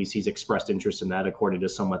least he's expressed interest in that, according to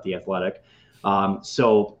some at The Athletic.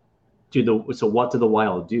 So what do the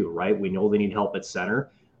Wild do, right? We know they need help at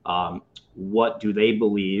center. What do they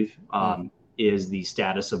believe is the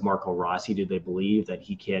status of Marco Rossi? Do they believe that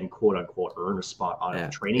he can, quote unquote, earn a spot out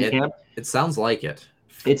of training camp? It sounds like it.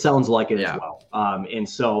 It sounds like it as well. And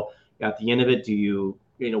so at the end of it,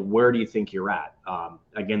 where do you think you're at?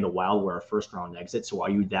 Again, the Wild were a first round exit. So are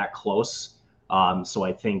you that close? So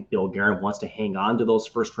I think Bill Guerin wants to hang on to those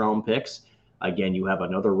first round picks. Again, you have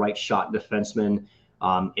another right shot defenseman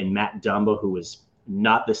in Matt Dumba, who is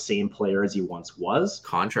not the same player as he once was.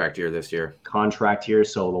 Contract year this year.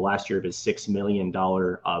 So the last year of his $6 million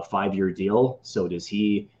 5-year deal. So does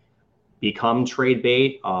he become trade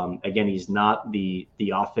bait? Again, he's not the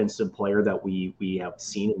offensive player that we have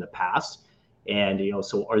seen in the past. And,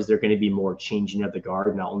 so is there going to be more changing of the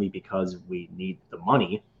guard, not only because we need the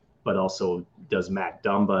money, but also does Matt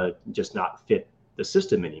Dumba just not fit the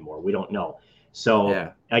system anymore? We don't know.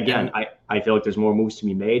 So again, I feel like there's more moves to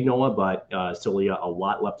be made, Noah, but still a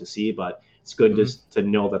lot left to see. But it's good to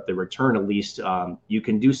know that the return, at least you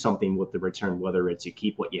can do something with the return, whether it's you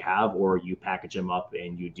keep what you have or you package them up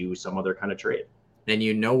and you do some other kind of trade. And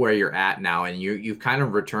you know where you're at now, and you've kind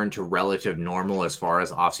of returned to relative normal as far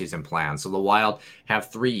as offseason plans. So the Wild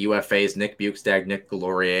have 3 UFAs: Nick Bukestad, Nick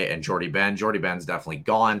Delorier, and Jordy Ben. Jordy Ben's definitely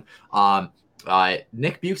gone.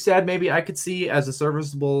 Nick Bukestad, maybe I could see as a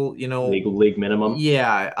serviceable, league minimum.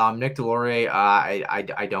 Yeah. Nick Delorier,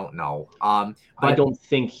 I don't know. But I don't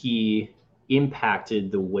think he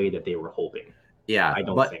impacted the way that they were hoping. Yeah, I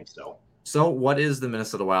don't think so. So what is the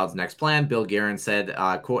Minnesota Wild's next plan? Bill Guerin said,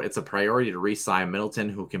 quote, "It's a priority to re-sign Middleton,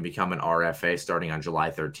 who can become an RFA starting on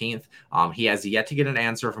July 13th. He has yet to get an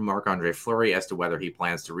answer from Marc-Andre Fleury as to whether he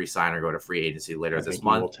plans to re-sign or go to free agency later this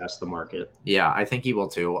month. He will test the market. Yeah, I think he will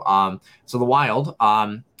too. So the Wild,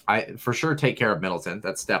 I for sure take care of Middleton.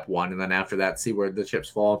 That's step one. And then after that, see where the chips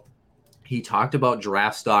fall. He talked about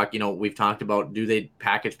draft stock. We've talked about, do they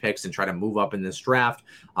package picks and try to move up in this draft?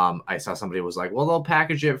 I saw somebody was like, well, they'll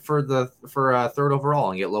package it for 3rd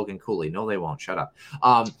overall and get Logan Cooley. No, they won't. Shut up.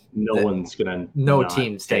 No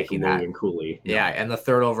team's taking that. Logan Cooley. No. Yeah, and the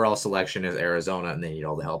 3rd overall selection is Arizona, and they need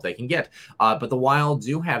all the help they can get. But the Wild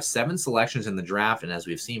do have 7 selections in the draft, and as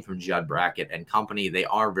we've seen from Judd Brackett and company, they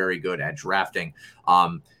are very good at drafting.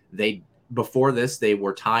 Before this, they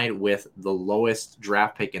were tied with the lowest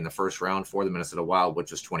draft pick in the first round for the Minnesota Wild, which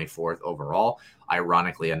was 24th overall.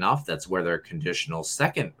 Ironically enough, that's where their conditional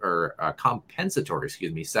compensatory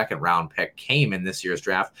second round pick came in this year's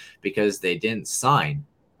draft, because they didn't sign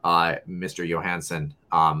Mr. Johansson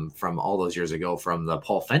from all those years ago from the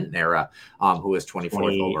Paul Fenton era, who was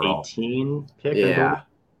 24th overall. 2018 pick. Yeah.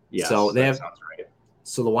 Yes, so they have. Sounds right.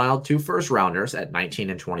 So the Wild 2 first-rounders at 19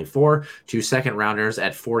 and 24, 2 second-rounders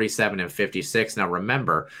at 47 and 56. Now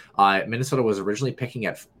remember, Minnesota was originally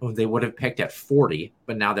they would have picked at 40,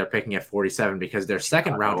 but now they're picking at 47 because their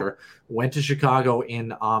second-rounder went to Chicago in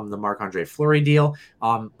the Marc-Andre Fleury deal.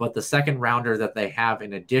 But the second-rounder that they have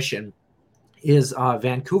in addition is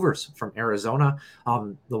Vancouver's from Arizona.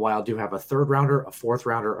 The Wild do have a 3rd-rounder, a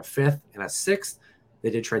 4th-rounder, a 5th, and a 6th. They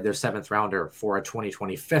did trade their 7th rounder for a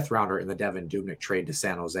 2020 5th rounder in the Devin Dubnyk trade to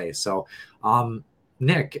San Jose. So,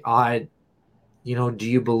 Nick, do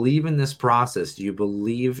you believe in this process? Do you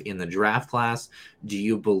believe in the draft class? Do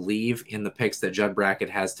you believe in the picks that Judd Brackett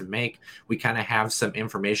has to make? We kind of have some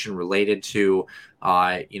information related to,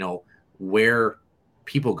 where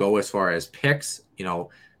people go as far as picks,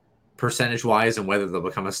 percentage-wise, and whether they'll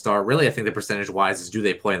become a star. Really, I think the percentage-wise is, do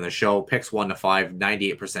they play in the show? Picks 1 to 5,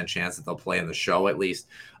 98% chance that they'll play in the show at least.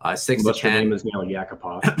 6 to 10. Your name is Neil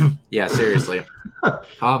Yakupov. Yeah, seriously.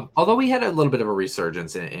 Although we had a little bit of a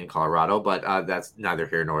resurgence in Colorado, but that's neither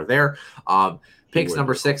here nor there. Picks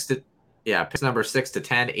number 6 to Yeah, picks number 6 to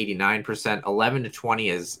 10, 89%, 11 to 20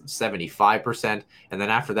 is 75%, and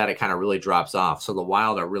then after that it kind of really drops off. So the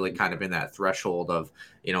Wild are really kind of in that threshold of,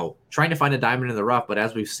 trying to find a diamond in the rough, but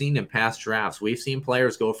as we've seen in past drafts, we've seen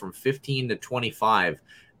players go from 15 to 25.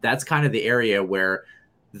 That's kind of the area where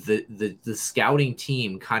the scouting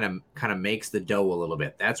team kind of makes the dough a little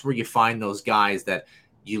bit. That's where you find those guys that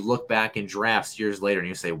you look back in drafts years later and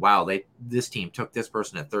you say, wow, this team took this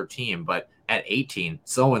person at 13, but at 18,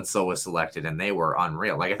 so-and-so was selected and they were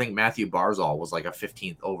unreal. Like I think Matthew Barzal was like a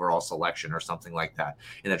 15th overall selection or something like that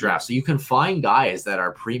in the draft. So you can find guys that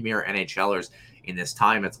are premier NHLers in this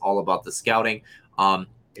time. It's all about the scouting. And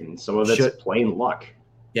some of it's plain luck.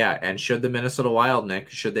 Yeah, and should the Minnesota Wild, Nick,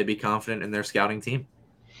 should they be confident in their scouting team?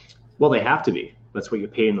 Well, they have to be. That's what you're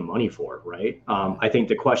paying the money for, right? I think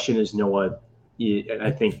the question is, Noah,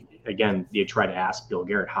 I think, again, you try to ask Bill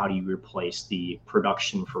Garrett, how do you replace the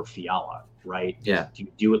production for Fiala, right? Yeah. Do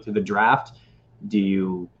you do it through the draft? Do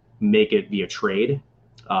you make it via trade?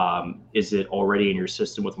 Is it already in your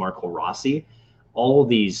system with Marco Rossi? All of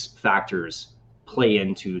these factors play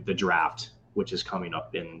into the draft, which is coming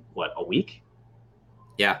up in, a week?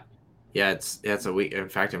 Yeah. Yeah, it's a week. In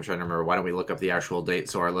fact, I'm trying to remember. Why don't we look up the actual date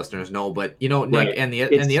so our listeners know? But Nick, right. and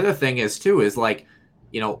the other thing is too is like,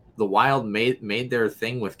 the Wild made their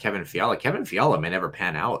thing with Kevin Fiala. Kevin Fiala may never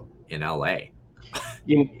pan out in LA.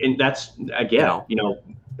 And that's again,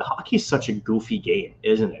 hockey's such a goofy game,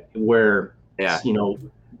 isn't it? Where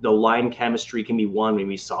the line chemistry can be one. I mean,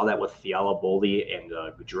 we saw that with Fiala, Boldy, and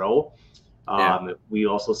Gaudreau. We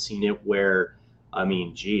also seen it where,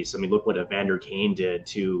 look what Evander Kane did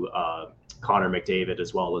to Connor McDavid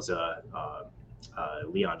as well as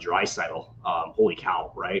Leon Draisaitl. Holy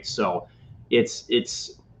cow, right? So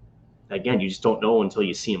it's again, you just don't know until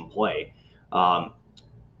you see him play.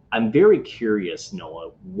 I'm very curious,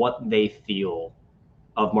 Noah, what they feel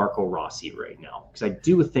of Marco Rossi right now, because I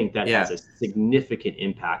do think that has a significant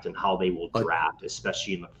impact on how they will draft,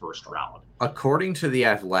 especially in the first round. According to The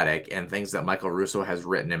Athletic and things that Michael Russo has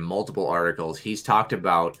written in multiple articles, he's talked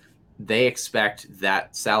about they expect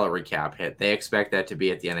that salary cap hit. They expect that to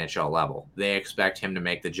be at the NHL level. They expect him to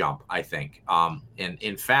make the jump, I think. And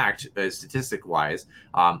in fact, statistic-wise,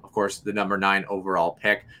 of course, the number 9 overall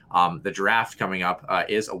pick, the draft coming up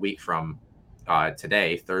is a week from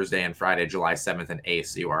today, Thursday and Friday, July 7th and 8th.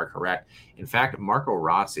 So you are correct. In fact, Marco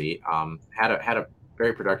Rossi had a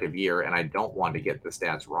very productive year, and I don't want to get the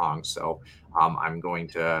stats wrong, so I'm going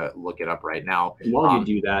to look it up right now. And while you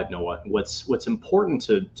do that, Noah, what's important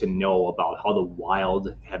to know about how the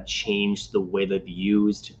Wild have changed the way they've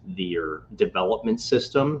used their development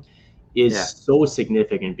system is so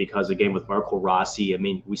significant, because again, with Marco Rossi,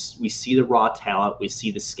 we see the raw talent, we see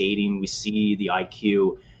the skating, we see the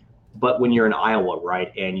IQ, but when you're in Iowa,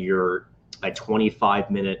 right, and you're a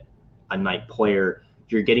 25-minute a night player,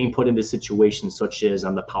 you're getting put into situations such as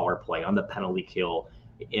on the power play, on the penalty kill,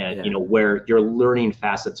 and where you're learning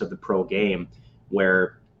facets of the pro game,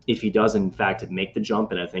 where if he does in fact make the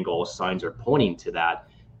jump, and I think all signs are pointing to that,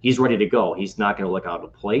 he's ready to go. He's not going to look out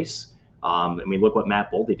of place. Look what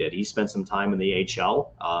Matt Boldy did. He spent some time in the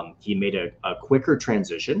AHL. He made a quicker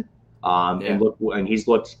transition, and he's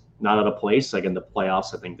looked not out of place. Like in the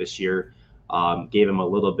playoffs, I think this year gave him a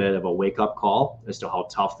little bit of a wake-up call as to how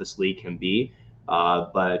tough this league can be.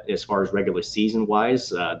 But as far as regular season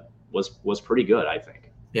wise, was pretty good, I think.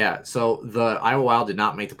 Yeah, so the Iowa Wild did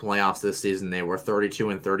not make the playoffs this season. They were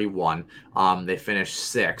 32-31. They finished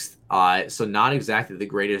 6th. So not exactly the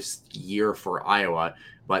greatest year for Iowa,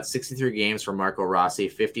 but 63 games for Marco Rossi,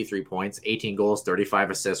 53 points, 18 goals,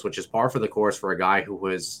 35 assists, which is par for the course for a guy who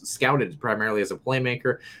was scouted primarily as a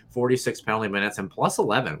playmaker, 46 penalty minutes, and plus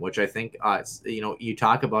 11, which I think, you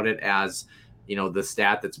talk about it as the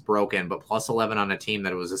stat that's broken, but plus 11 on a team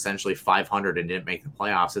that was essentially 500 and didn't make the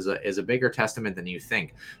playoffs is a bigger testament than you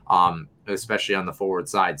think, especially on the forward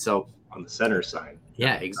side. So on the center side,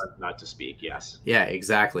 not to speak. Yes. Yeah,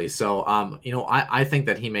 exactly. So, I think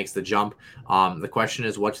that he makes the jump. The question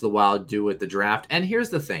is, what do the Wild do with the draft? And here's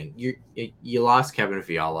the thing: you lost Kevin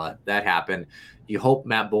Fiala. That happened. You hope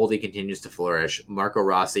Matt Boldy continues to flourish. Marco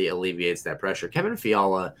Rossi alleviates that pressure. Kevin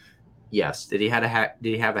Fiala. Yes. Did he have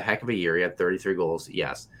a heck of a year? He had 33 goals.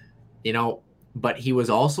 Yes. But he was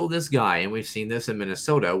also this guy, and we've seen this in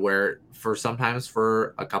Minnesota, where sometimes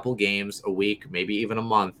for a couple games, a week, maybe even a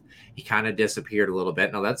month, he kind of disappeared a little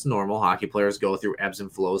bit. Now that's normal. Hockey players go through ebbs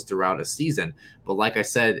and flows throughout a season. But like I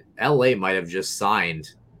said, LA might have just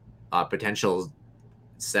signed a potential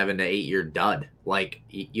 7 to 8 year dud. Like,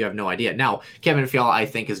 you have no idea. Now, Kevin Fiala, I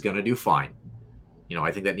think, is going to do fine.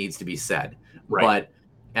 I think that needs to be said. Right. But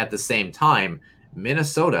at the same time,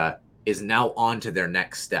 Minnesota is now on to their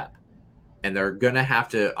next step. and they're going to have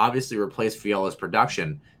to obviously replace Fiala's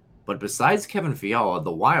production. But besides Kevin Fiala,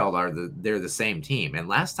 the Wild they're the same team. And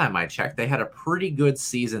last time I checked, they had a pretty good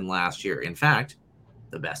season last year. In fact,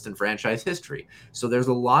 the best in franchise history. So there's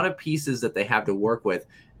a lot of pieces that they have to work with.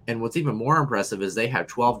 And what's even more impressive is they have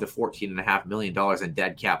 $12 to $14.5 million in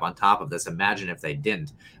dead cap on top of this. Imagine if they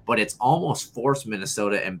didn't. But it's almost forced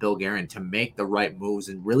Minnesota and Bill Guerin to make the right moves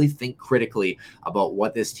and really think critically about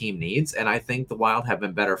what this team needs. And I think the Wild have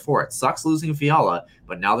been better for it. Sucks losing Fiala,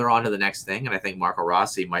 but now they're on to the next thing. And I think Marco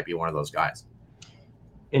Rossi might be one of those guys.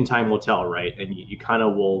 In time will tell, right? And you kind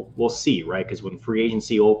of will see, right? Because when free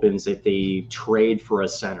agency opens, if they trade for a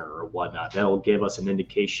center or whatnot, that'll give us an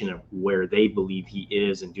indication of where they believe he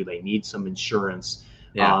is, and do they need some insurance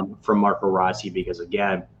from Marco Rossi? Because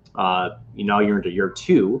again, you're into year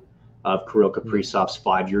 2 of Kirill Kaprizov's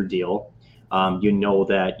 5-year deal. You know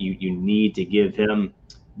that you need to give him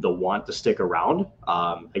the want to stick around.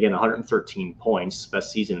 Again, 113 points,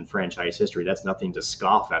 best season in franchise history. That's nothing to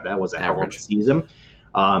scoff at. That was a hell of a season.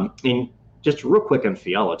 And just real quick on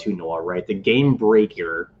Fiala too, Noah, right? The game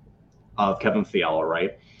breaker of Kevin Fiala,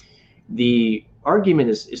 right? The argument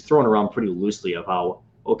is thrown around pretty loosely of how,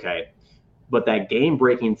 okay, but that game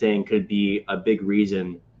breaking thing could be a big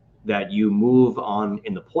reason that you move on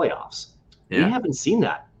in the playoffs. Yeah. We haven't seen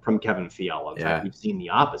that from Kevin Fiala. In fact, we've seen the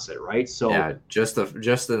opposite, right? So just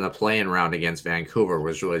in the play-in round against Vancouver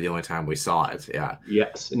was really the only time we saw it. Yeah.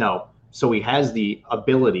 Yes. No. So he has the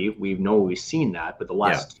ability. We've seen that, but the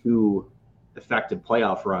last 2 effective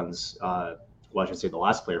playoff runs, I should say the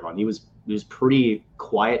last playoff run, he was pretty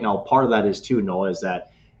quiet. Now, part of that is too, Noah, is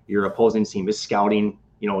that your opposing team is scouting,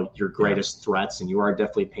 your greatest threats, and you are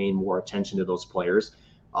definitely paying more attention to those players.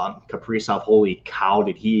 Kaprizov, holy cow,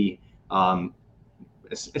 did he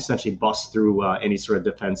essentially bust through any sort of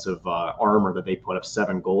defensive armor that they put up.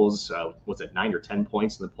 7 goals. Was it 9 or 10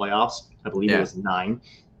 points in the playoffs? I believe it was 9.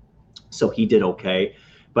 So he did okay.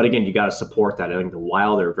 But again, you got to support that. I think the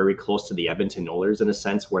Wild are very close to the Edmonton Oilers in a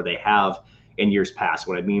sense, where they have in years past.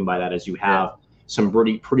 What I mean by that is you have some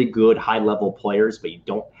pretty good high-level players, but you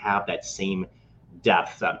don't have that same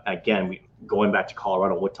depth. Again, going back to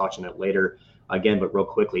Colorado, we'll touch on it later again, but real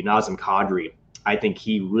quickly, Nazem Kadri, I think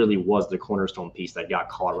he really was the cornerstone piece that got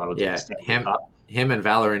Colorado to the Stanley Cup. Him and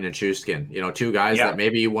Valerie Nichushkin, 2 guys that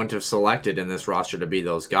maybe you wouldn't have selected in this roster to be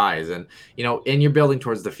those guys. And, and you're building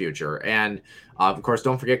towards the future. And, of course,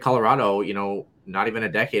 don't forget Colorado, not even a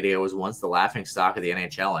decade ago was once the laughing stock of the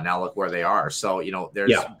NHL, and now look where they are. So,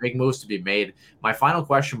 there's big moves to be made. My final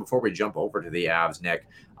question before we jump over to the Avs, Nick,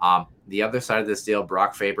 the other side of this deal,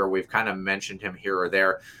 Brock Faber, we've kind of mentioned him here or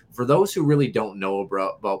there. For those who really don't know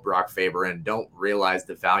about Brock Faber and don't realize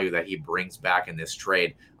the value that he brings back in this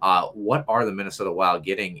trade, what are the Minnesota Wild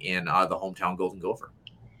getting in the hometown Golden Gopher?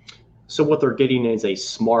 So what they're getting is a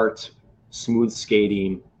smart, smooth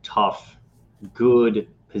skating, tough, good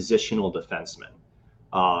positional defenseman.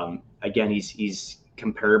 Again, he's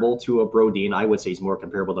comparable to a Brodin. I would say he's more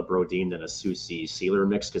comparable to Brodin than a Soucy Sealer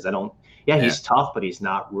mix, because he's tough, but he's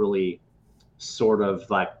not really sort of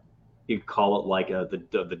like, you'd call it like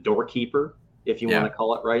the doorkeeper, if you want to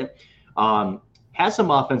call it, right? Has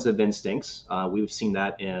some offensive instincts. We've seen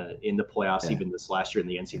that in the playoffs, even this last year in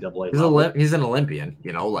the NCAA. He's an Olympian,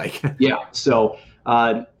 So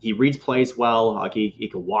he reads plays well. He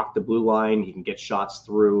can walk the blue line. He can get shots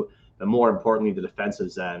through. But more importantly, the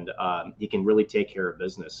defensive end, he can really take care of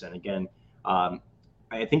business. And again,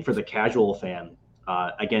 I think for the casual fan,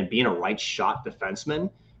 again, being a right shot defenseman,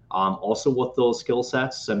 also with those skill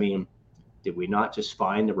sets, I mean, did we not just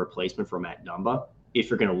find a replacement for Matt Dumba? If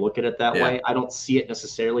you're going to look at it that way, I don't see it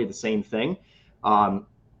necessarily the same thing,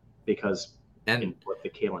 because with the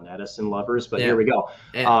Kalen Edison lovers, but here we go.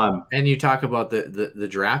 And you talk about the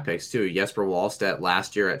draft picks too. Jesper Wallstedt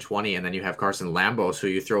last year at 20, and then you have Carson Lambos, who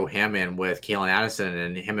you throw him in with Kalen Addison,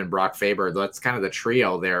 and him and Brock Faber. That's kind of the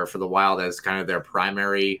trio there for the Wild as kind of their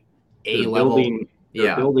primary A-level.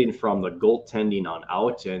 They're building from the goaltending on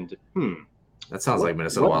out, and that sounds like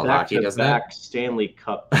Minnesota Wild hockey, doesn't it? Stanley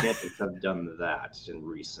Cup champions have done that in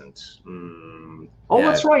recent.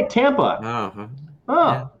 That's right, Tampa.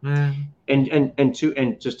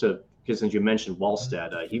 And just because since you mentioned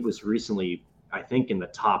Wallstedt, he was recently, I think, in the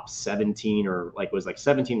top 17 or was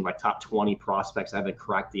 17 of my top 20 prospects. I haven't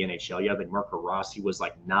cracked the NHL yet. I think Marco Rossi was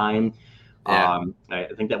 9. I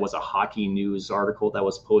think that was a Hockey News article that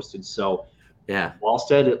was posted. So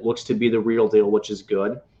Wallstedt, it looks to be the real deal, which is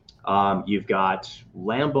good. You've got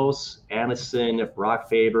Lambos, Addison, Brock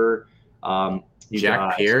Faber,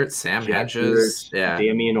 Jack Peart, Sam Hedges,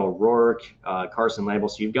 Damian O'Rourke, Carson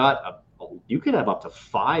Lambos. So you could have up to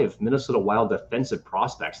 5 Minnesota Wild defensive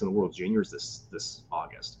prospects in the World Juniors this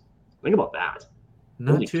August. Think about that.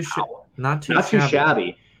 Not too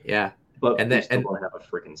shabby. Yeah. But and they still don't have a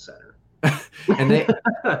freaking center. and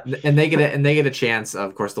they get a chance,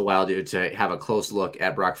 of course, the Wild do, to have a close look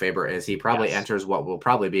at Brock Faber as he probably enters what will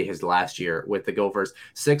probably be his last year with the Gophers.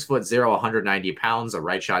 6'0", 190 pounds, a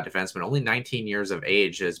right shot defenseman, only 19 years of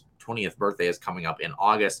age. His 20th birthday is coming up in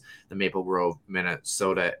August. The Maple Grove,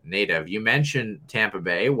 Minnesota native. You mentioned Tampa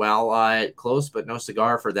Bay. Well, close but no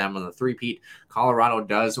cigar for them on the three-peat. Colorado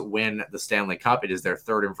does win the Stanley Cup. It is their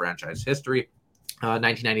third in franchise history.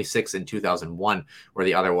 1996 and 2001 were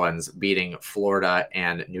the other ones, beating Florida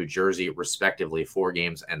and New Jersey respectively, 4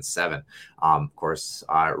 games and 7. Of course,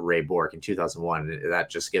 Ray Bourque in 2001.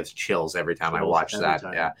 That just gives chills every time I watch that.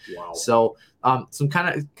 Time. Yeah. Wow. So some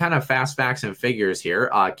kind of fast facts and figures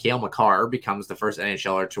here. Cale Makar becomes the first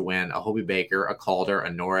NHLer to win a Hobey Baker, a Calder,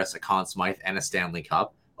 a Norris, a Conn Smythe, and a Stanley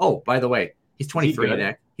Cup. Oh, by the he's 23,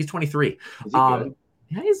 Nick. He's 23. Is he good?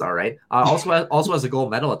 Yeah, he's all right. Also has a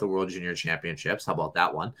gold medal at the World Junior Championships. How about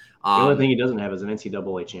that one? The only thing he doesn't have is an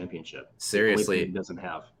NCAA championship. Seriously, he doesn't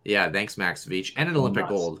have. Yeah, thanks, Max Veach, and an Olympic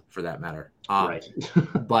gold for that matter. Right.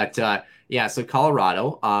 But so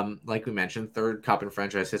Colorado, like we mentioned, third cup in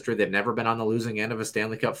franchise history. They've never been on the losing end of a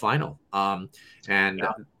Stanley Cup final.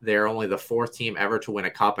 They're only the 4th team ever to win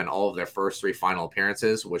a cup in all of their first 3 final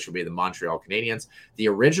appearances, which would be the Montreal Canadiens, the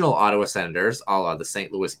original Ottawa Senators, the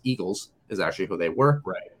St. Louis Eagles is actually who they were.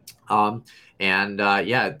 Right.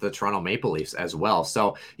 The Toronto Maple Leafs as well.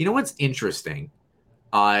 So, you know what's interesting?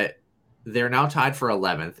 They're now tied for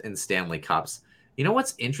 11th in Stanley Cups. You know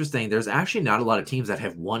what's interesting? There's actually not a lot of teams that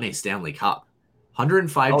have won a Stanley Cup.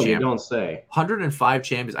 105 champions. You don't say. 105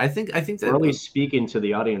 champions. I think that really speaking to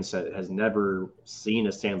the audience that has never seen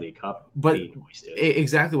a Stanley Cup. But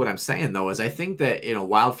exactly what I'm saying though is I think that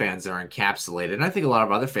Wild fans are encapsulated, and I think a lot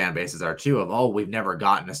of other fan bases are too. Of we've never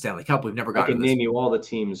gotten a Stanley Cup. We've never gotten. I can name you all the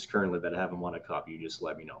teams currently that haven't won a cup. You just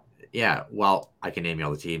let me know. Yeah, well, I can name you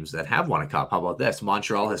all the teams that have won a cup. How about this?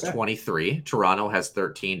 Montreal has 23. Toronto has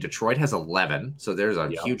 13. Detroit has 11. So there's a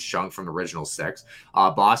huge chunk from the original 6.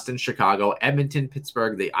 Boston, Chicago, Edmonton,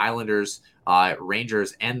 Pittsburgh, the Islanders,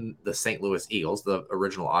 Rangers, and the St. Louis Eagles, the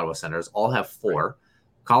original Ottawa Senators, all have 4.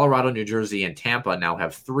 Colorado, New Jersey, and Tampa now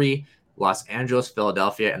have 3. Los Angeles,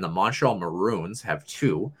 Philadelphia, and the Montreal Maroons have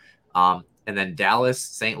 2. And then Dallas,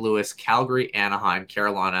 St. Louis, Calgary, Anaheim,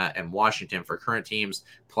 Carolina, and Washington for current teams,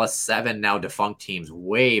 plus 7 now defunct teams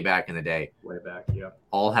way back in the day. Way back, yeah.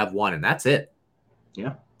 All have 1, and that's it.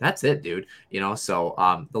 Yeah. That's it, dude.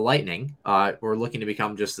 So the Lightning, we're looking to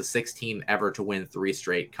become just the 6th team ever to win 3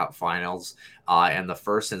 straight Cup finals, and the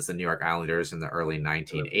first since the New York Islanders in the early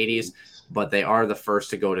 1980s. But they are the first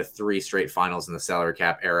to go to 3 straight finals in the salary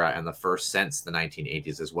cap era, and the first since the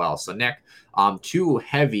 1980s as well. So, Nick, 2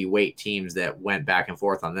 heavyweight teams that went back and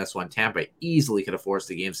forth on this one. Tampa easily could have forced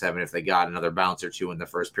a Game 7 if they got another bounce or 2 in the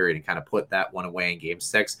first period and kind of put that one away in Game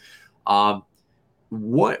 6.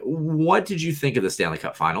 What did you think of the Stanley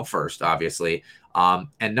Cup final first, obviously?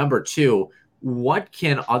 And number 2, what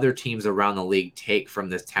can other teams around the league take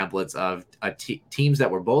from this templates of teams that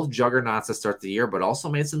were both juggernauts to start the year, but also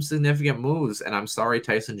made some significant moves? And I'm sorry,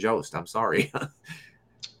 Tyson Jost. I'm sorry.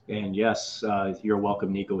 And yes, you're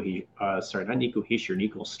welcome, Nico. Not Nico Hischier,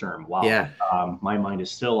 Nico Sturm. Wow. Yeah. My mind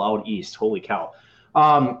is still out east. Holy cow.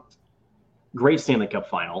 Great Stanley Cup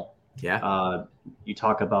final. Yeah. You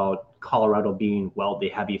talk about Colorado being, the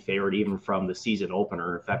heavy favorite even from the season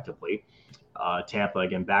opener, effectively. Tampa,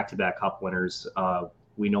 again, back-to-back Cup winners.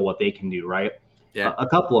 We know what they can do, right? Yeah. A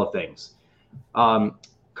couple of things.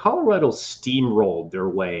 Colorado steamrolled their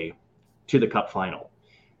way to the Cup final.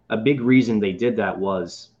 A big reason they did that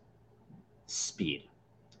was speed.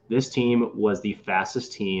 This team was the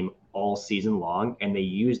fastest team all season long, and they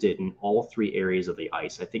used it in all 3 areas of the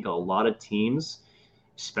ice. I think a lot of teams,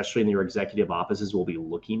 especially in their executive offices, will be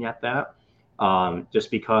looking at that.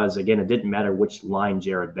 Just because, again, it didn't matter which line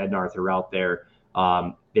Jared Bednar threw out there.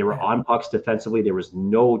 They were on pucks defensively. There was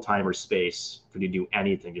no time or space for you to do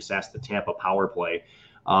anything. Just ask the Tampa power play.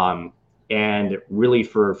 And really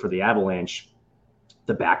for the Avalanche,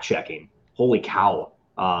 the back checking. Holy cow.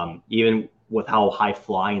 Even with how high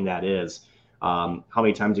flying that is, how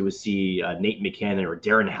many times you would see Nate McKinnon or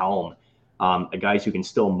Darren Helm, guys who can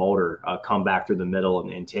still motor, come back through the middle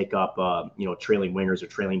and take up, trailing wingers or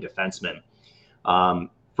trailing defensemen.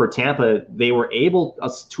 For Tampa, they were able,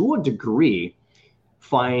 to a degree,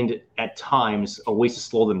 find at times a way to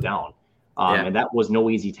slow them down. And that was no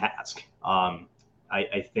easy task.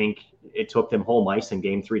 I think it took them home ice in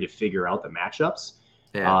Game 3 to figure out the matchups.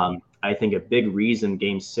 Yeah. I think a big reason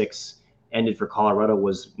Game 6 ended for Colorado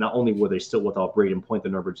was not only were they still without Braden Point, the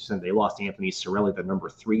number 2 center, they lost Anthony Cirelli, the number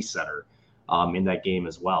 3 center. in that game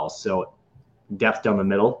as well. So depth down the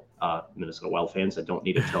middle. Minnesota Wild fans, I don't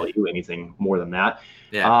need to tell you anything more than that.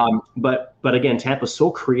 Yeah. But again, Tampa's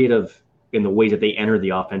so creative in the way that they enter the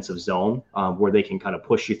offensive zone, where they can kind of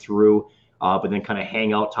push you through, but then kind of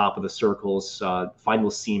hang out top of the circles, find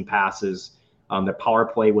those seam passes. Their power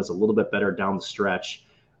play was a little bit better down the stretch,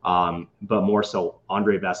 but more so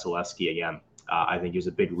Andrei Vasilevsky again. I think he was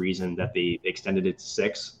a big reason that they extended it to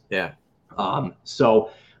 6. Yeah.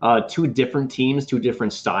 So two different teams, two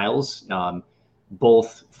different styles,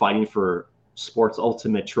 both fighting for sports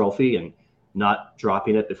ultimate trophy and not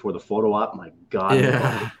dropping it before the photo op. My God,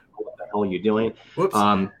 Yeah. what the hell are you doing? Whoops.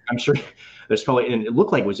 I'm sure there's probably, and it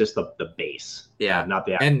looked like it was just the base, not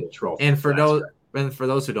the actual trophy. And for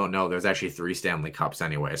those who don't know, there's actually 3 Stanley Cups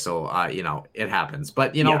anyway, so it happens.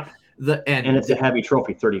 But and it's a heavy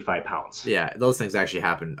trophy, 35 pounds. Yeah, those things actually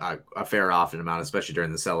happen a fair often amount, especially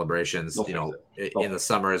during the celebrations, in the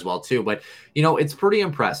summer as well too. But it's pretty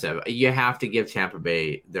impressive. You have to give Tampa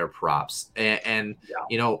Bay their props, and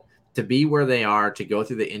to be where they are, to go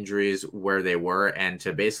through the injuries where they were, and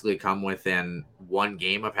to basically come within 1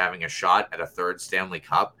 game of having a shot at a 3rd Stanley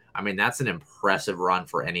Cup. I mean, that's an impressive run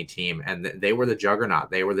for any team, and they were the juggernaut.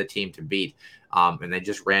 They were the team to beat, and they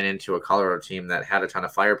just ran into a Colorado team that had a ton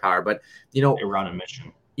of firepower. But they were on a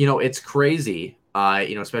mission. It's crazy.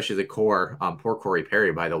 Especially the core. Poor Corey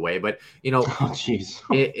Perry, by the way. But oh jeez,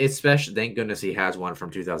 especially thank goodness he has one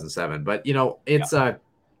from 2007. But it's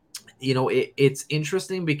it's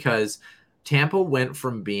interesting because Tampa went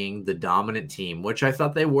from being the dominant team, which I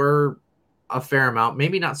thought they were a fair amount,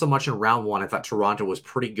 maybe not so much in round 1. I thought Toronto was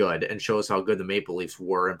pretty good and shows how good the Maple Leafs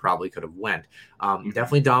were and probably could have went.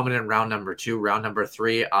 Definitely dominant in round number 2, round number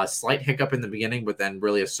 3, a slight hiccup in the beginning, but then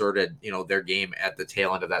really asserted, their game at the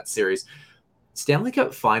tail end of that series. Stanley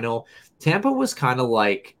Cup final, Tampa was kind of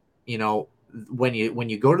like, when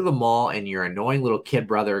you go to the mall and your annoying little kid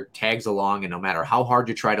brother tags along, and no matter how hard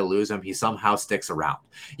you try to lose him, he somehow sticks around.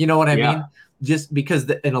 You know what I mean? Just because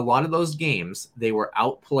in a lot of those games, they were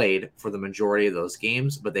outplayed for the majority of those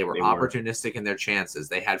games, but they were opportunistic in their chances.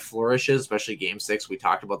 They had flourishes, especially game 6. We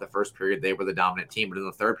talked about the first period. They were the dominant team, but in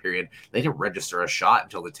the 3rd period, they didn't register a shot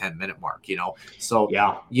until the 10-minute mark, So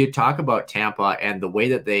you talk about Tampa and the way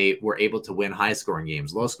that they were able to win high-scoring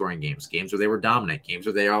games, low-scoring games, games where they were dominant, games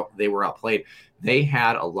where they were outplayed. They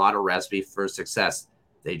had a lot of recipe for success.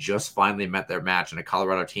 They just finally met their match in a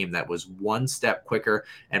Colorado team that was 1 step quicker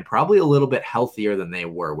and probably a little bit healthier than they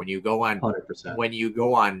were. When you go on 100%. When you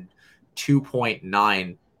go on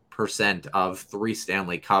 2.9% of 3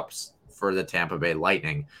 Stanley Cups for the Tampa Bay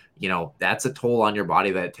Lightning, that's a toll on your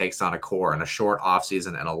body that it takes on a core and a short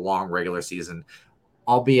offseason and a long regular season,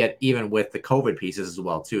 albeit even with the COVID pieces as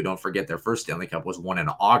well too. Don't forget their first Stanley Cup was won in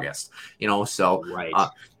August, so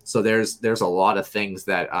right. So there's a lot of things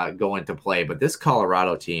that go into play. But this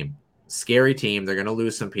Colorado team, scary team. They're going to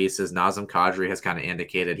lose some pieces. Nazem Kadri has kind of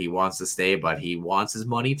indicated he wants to stay, but he wants his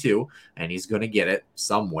money too, and he's going to get it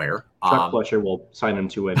somewhere. Chuck Fletcher will sign him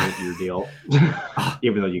to an 8-year deal,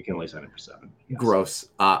 even though you can only sign him for 7. Yes. Gross.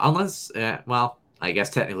 Unless, I guess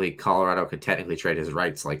technically Colorado could technically trade his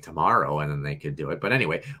rights like tomorrow, and then they could do it. But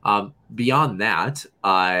anyway, beyond that,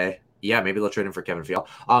 maybe they'll trade him for Kevin Fiala.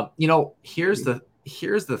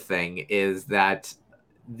 Here's the thing is that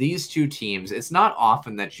these two teams, it's not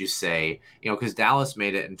often that you say, because Dallas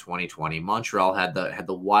made it in 2020, Montreal had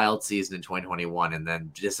the wild season in 2021 and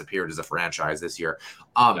then disappeared as a franchise this year.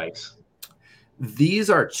 Nice.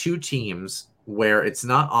 These are two teams where it's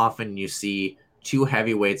not often you see 2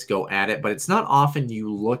 heavyweights go at it, but it's not often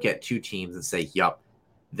you look at 2 teams and say, yup,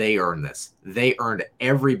 they earned this. They earned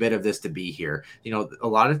every bit of this to be here. A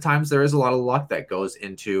lot of times there is a lot of luck that goes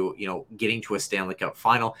into, getting to a Stanley Cup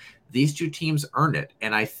final. These 2 teams earned it.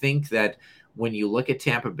 And I think that when you look at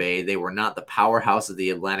Tampa Bay, they were not the powerhouse of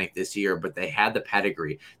the Atlantic this year, but they had the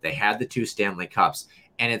pedigree. They had the 2 Stanley Cups.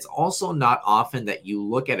 And it's also not often that you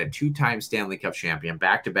look at a 2-time Stanley Cup champion,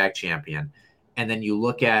 back-to-back champion, and then you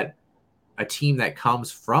look at a team that comes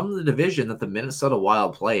from the division that the Minnesota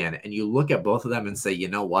Wild play in, and you look at both of them and say, you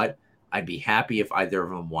know what? I'd be happy if either of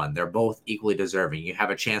them won. They're both equally deserving. You have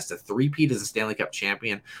a chance to three-peat as a Stanley Cup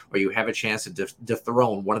champion, or you have a chance to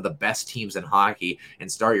dethrone one of the best teams in hockey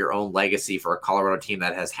and start your own legacy for a Colorado team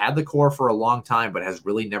that has had the core for a long time but has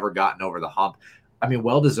really never gotten over the hump. I mean,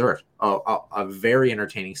 well-deserved. A very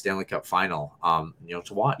entertaining Stanley Cup final,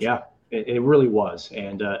 to watch. Yeah. It really was.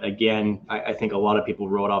 And again, I think a lot of people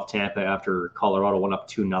wrote off Tampa after Colorado went up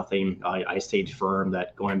 2-0. I stayed firm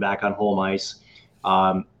that going back on home ice,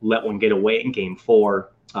 let one get away in game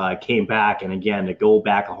 4, came back. And again, to go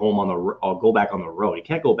back home on the road. You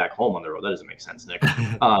can't go back home on the road. That doesn't make sense, Nick.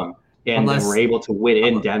 And then we're able to win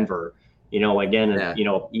in Denver. Again,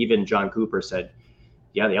 Yeah. even John Cooper said,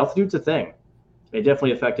 yeah, the altitude's a thing. It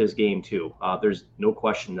definitely affected his game too. There's no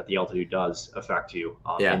question that the altitude does affect you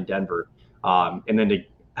in Denver. And then to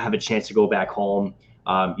have a chance to go back home,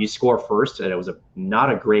 you score first, and it was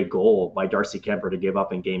not a great goal by Darcy Kemper to give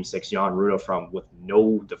up in Game 6. Jan Ruda with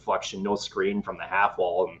no deflection, no screen from the half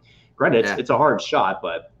wall. And granted, it's a hard shot,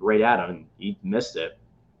 but right at him, he missed it.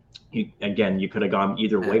 You could have gone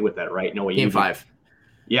either way with that, right? No, Game 5.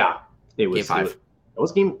 Yeah, it was Game 5. It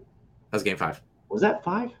was game. That was Game 5. Was that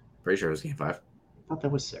 5? Pretty sure it was Game 5. I thought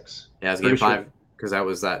that was 6. Yeah, it was Game 5 because that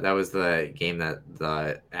was the game that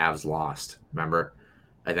the Avs lost. Remember?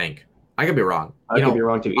 I think I could be wrong. I could be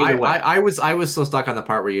wrong too. Either way, I was so stuck on the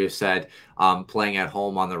part where you said playing at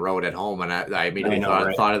home on the road at home, and I immediately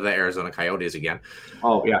thought of the Arizona Coyotes again.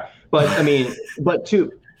 Oh yeah, but I mean,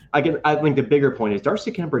 I think the bigger point is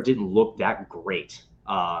Darcy Kemper didn't look that great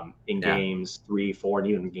in games 3, 4, and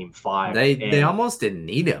even Game 5. They almost didn't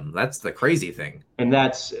need him. That's the crazy thing. And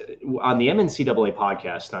that's on the MNCAA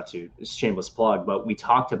podcast. Not to shameless plug, but we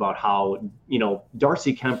talked about how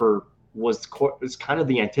Darcy Kemper was kind of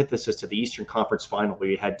the antithesis to the Eastern Conference Final, where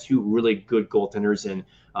you had two really good goaltenders in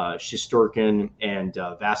Shesterkin and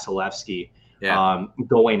Vasilevsky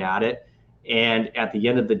going at it. And at the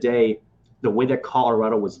end of the day, the way that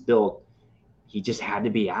Colorado was built, he just had to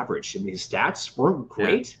be average. I mean, his stats weren't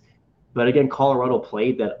great, but again, Colorado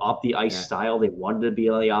played that up the ice style. They wanted to be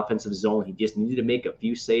on the offensive zone. He just needed to make a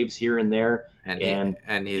few saves here and there.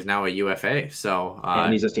 And he's now a UFA. So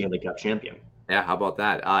and he's a Stanley Cup champion. Yeah, how about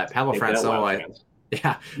that? Pavel Francouz,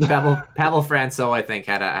 Pavel Francouz, I think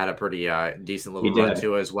had a pretty decent little run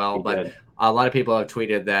too as well. But a lot of people have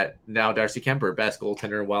tweeted that now Darcy Kemper, best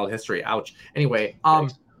goaltender in Wild history. Ouch. Anyway,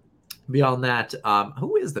 beyond that,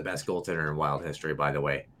 who is the best goaltender in Wild history? By the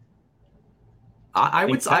way, I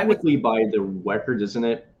would technically by the record, isn't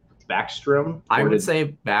it? Backstrom. I would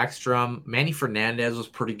say Backstrom. Manny Fernandez was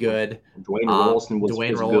pretty good. Dwayne Rolston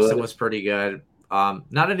was pretty good.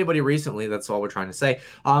 Not anybody recently. That's all we're trying to say.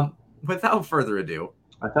 Without further ado,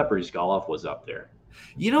 I thought Brizgalov was up there.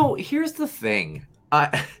 Here's the thing.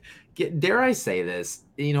 Dare I say this?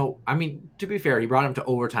 I mean, to be fair, he brought him to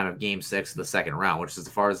overtime of Game 6 of the second round, which is as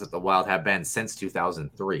far as the Wild have been since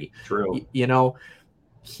 2003. True.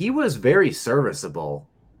 He was very serviceable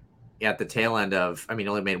at the tail end of, he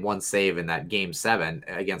only made one save in that Game 7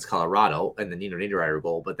 against Colorado and the Nino Niederreiter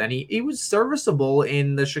goal, but then he was serviceable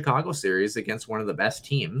in the Chicago series against one of the best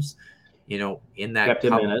teams, in that. Kept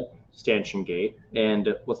him in it, stanchion gate.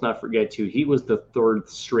 And let's not forget, too, he was the third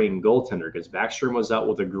string goaltender because Backstrom was out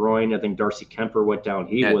with a groin. I think Darcy Kemper went down.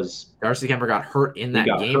 Darcy Kemper got hurt in that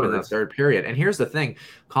game in the third period. And here's the thing.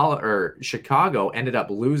 Chicago ended up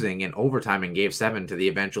losing in overtime in Game 7 to the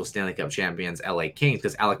eventual Stanley Cup champions LA Kings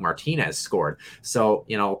because Alec Martinez scored. So,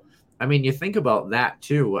 you think about that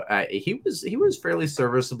too. He was fairly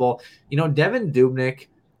serviceable. Devin Dubnyk,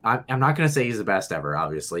 I'm not going to say he's the best ever,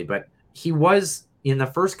 obviously, but he was in the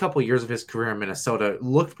first couple of years of his career in Minnesota,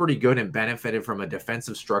 looked pretty good and benefited from a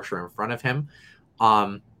defensive structure in front of him.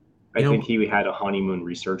 I think he had a honeymoon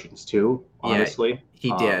resurgence too, honestly. Yeah,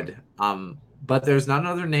 he did. But there's not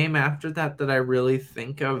another name after that I really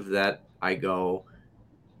think of that I go,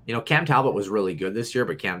 Cam Talbot was really good this year,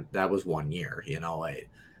 but that was 1 year, and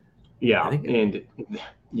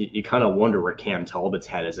you kind of wonder where Cam Talbot's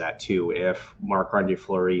head is at too if Marc-Andre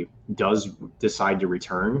Fleury does decide to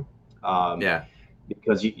return.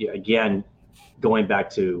 Because again, going back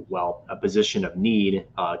to a position of need,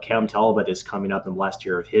 Cam Talbot is coming up in the last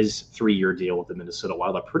year of his 3-year deal with the Minnesota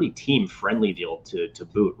Wild, a pretty team-friendly deal to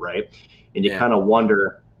boot, right? And you kind of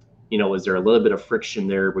wonder, is there a little bit of friction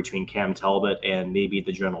there between Cam Talbot and maybe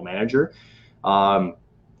the general manager?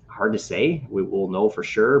 Hard to say. We will know for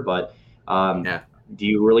sure, but do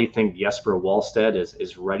you really think Jesper Wallstedt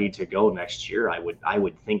is ready to go next year? I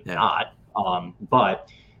would think not. But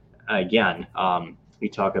again, we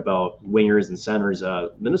talk about wingers and centers.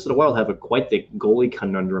 Minnesota Wild have quite the goalie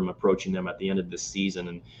conundrum approaching them at the end of this season.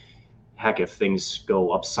 And heck, if things go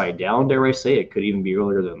upside down, dare I say, it could even be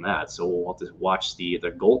earlier than that. So we'll have to watch the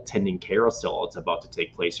goaltending carousel that's about to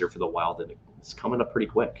take place here for the Wild, and it's coming up pretty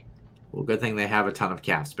quick. Well, good thing they have a ton of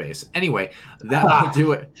cap space. Anyway, that will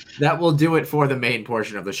do it. That will do it for the main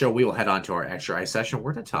portion of the show. We will head on to our extra ice session.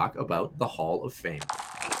 We're going to talk about the Hall of Fame.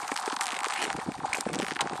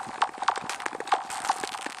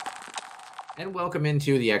 And welcome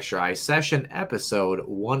into the Extra Ice Session, episode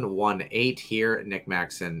 118 here. Nick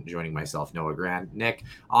Maxon joining myself, Noah Grant. Nick,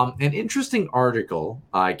 an interesting article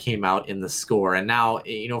came out in The Score. And now,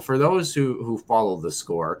 for those who follow The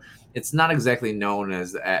Score, it's not exactly known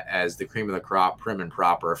as the cream of the crop, prim and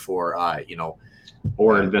proper for,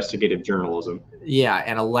 or investigative journalism. Yeah,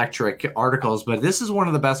 and electric articles. But this is one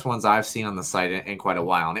of the best ones I've seen on the site in quite a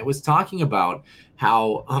while. And it was talking about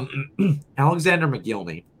how Alexander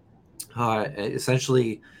Mogilny,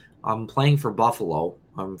 essentially playing for Buffalo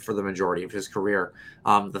for the majority of his career,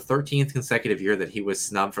 the 13th consecutive year that he was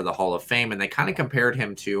snubbed for the Hall of Fame. And they kind of compared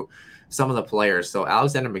him to some of the players. So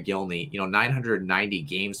Alexander Mogilny, 990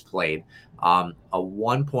 games played, a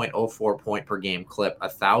 1.04 point per game clip,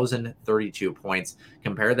 1,032 points.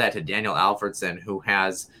 Compare that to Daniel Alfredsson, who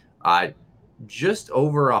has just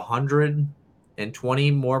over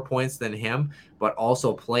 120 more points than him, but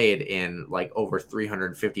also played in like over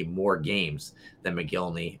 350 more games than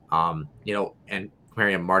Mogilny. And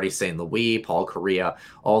comparing Marty St. Louis, Paul Correa,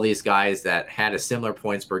 all these guys that had a similar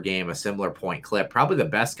points per game, a similar point clip. Probably the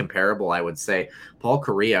best comparable, I would say, Paul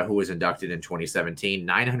Correa, who was inducted in 2017,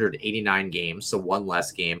 989 games, so one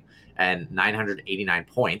less game, and 989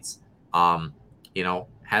 points.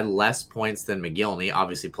 Had less points than Mogilny,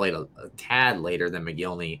 obviously played a tad later than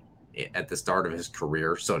Mogilny at the start of his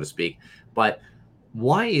career, so to speak. But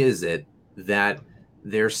why is it that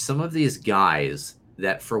there's some of these guys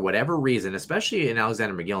that, for whatever reason, especially in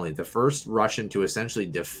Alexander Mogilny, the first Russian to essentially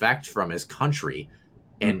defect from his country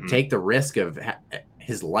and take the risk of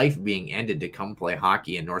his life being ended to come play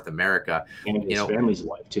hockey in North America, and his family's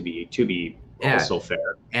life to be also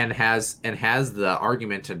fair, and has the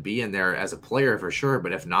argument to be in there as a player for sure,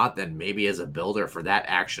 but if not, then maybe as a builder for that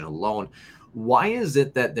action alone. Why is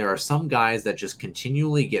it that there are some guys that just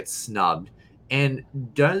continually get snubbed? And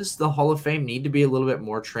does the Hall of Fame need to be a little bit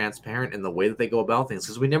more transparent in the way that they go about things?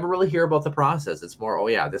 Because we never really hear about the process. It's more,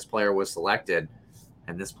 this player was selected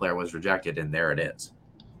and this player was rejected, and there it is.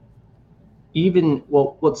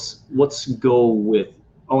 Let's go with,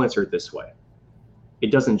 I'll answer it this way.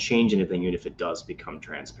 It doesn't change anything even if it does become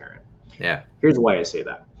transparent. Yeah. Here's why I say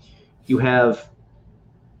that. You have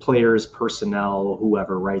players, personnel,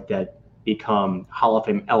 whoever, right, that become Hall of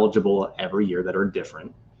Fame eligible every year that are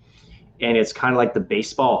different. And it's kind of like the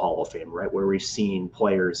baseball Hall of Fame, right, where we've seen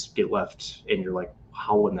players get left and you're like,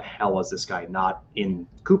 how in the hell is this guy not in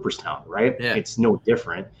Cooperstown, right? Yeah. It's no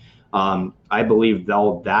different. I believe,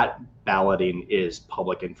 though, that balloting is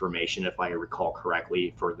public information, if I recall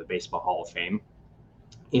correctly, for the Baseball Hall of Fame.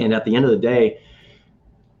 And at the end of the day,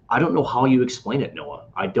 I don't know how you explain it, Noah.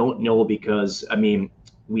 I don't know, because,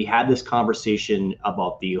 we had this conversation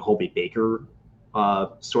about the Hobie Baker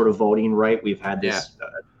sort of voting, right? We've had this,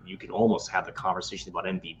 you can almost have the conversation about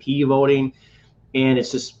MVP voting. And it's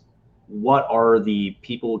just, what are the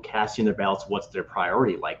people casting their ballots? What's their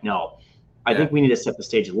priority like? No, I think we need to set the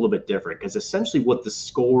stage a little bit different, because essentially what the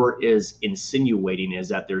Score is insinuating is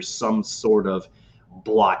that there's some sort of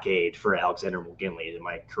blockade for Alexander Mogilny. Am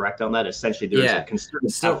I correct on that? Essentially, there's a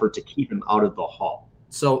concerted effort to keep him out of the Hall.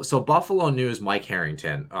 So Buffalo News, Mike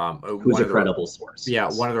Harrington, who's a credible source. Yeah,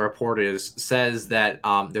 one of the reporters says that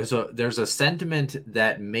there's a sentiment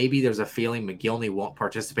that maybe there's a feeling Mogilny won't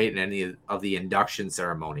participate in any of the induction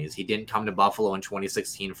ceremonies. He didn't come to Buffalo in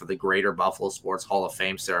 2016 for the Greater Buffalo Sports Hall of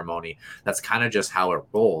Fame ceremony. That's kind of just how it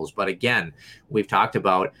rolls. But again, we've talked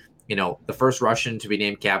about, the first Russian to be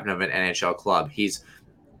named captain of an NHL club. He's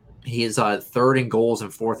third in goals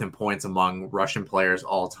and fourth in points among Russian players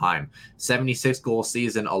all time. 76 goal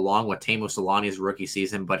season along with Teemu Selanne's rookie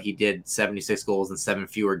season, but he did 76 goals in 7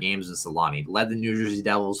 fewer games than Selanne. Led the New Jersey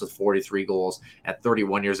Devils with 43 goals at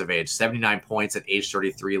 31 years of age, 79 points at age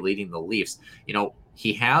 33, leading the Leafs.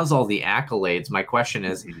 He has all the accolades. My question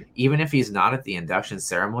is, even if he's not at the induction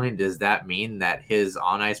ceremony, does that mean that his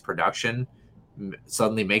on-ice production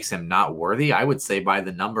suddenly makes him not worthy? I would say by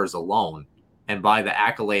the numbers alone, and by the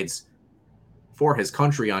accolades for his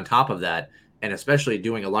country on top of that, and especially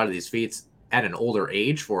doing a lot of these feats at an older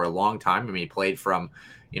age for a long time. He played from,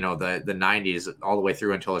 the 90s all the way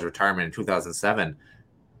through until his retirement in 2007.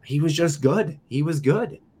 He was just good. He was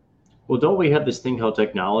good. Well, don't we have this thing called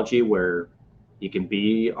technology where you can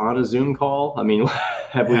be on a Zoom call?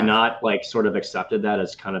 Have we not sort of accepted that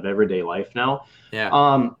as kind of everyday life now?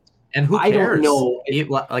 Yeah. And who cares? I don't know.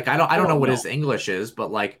 I don't know what his English is, but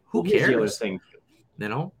who cares? The other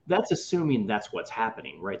thing, that's assuming that's what's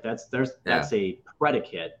happening, right? That's a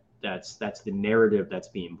predicate. That's the narrative that's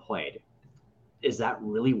being played. Is that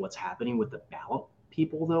really what's happening with the ballot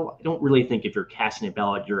people, though? I don't really think if you're casting a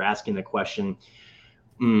ballot, you're asking the question,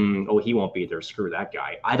 he won't be there, screw that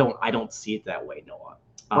guy. I don't see it that way, Noah.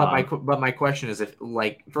 But my question is, if,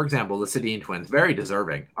 like, for example, the Sedin twins, very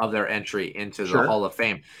deserving of their entry into the Hall of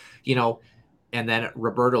Fame, and then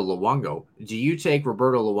Roberto Luongo. Do you take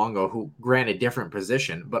Roberto Luongo, who granted different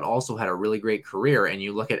position, but also had a really great career, and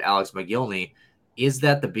you look at Alex Mogilny? Is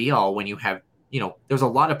that the be all when you have, there's a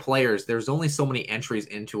lot of players. There's only so many entries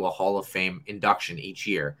into a Hall of Fame induction each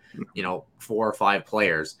year, 4 or 5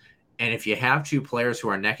 players. And if you have 2 players who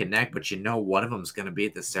are neck and neck, but one of them is going to be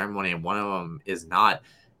at the ceremony and one of them is not,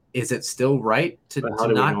 is it still right to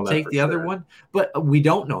not take the other one? But we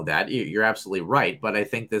don't know that. You're absolutely right. But I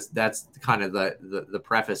think that's kind of the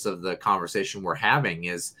preface of the conversation we're having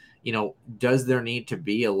is, does there need to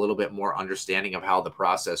be a little bit more understanding of how the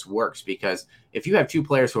process works? Because if you have 2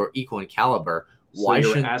 players who are equal in caliber, why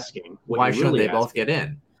shouldn't they both get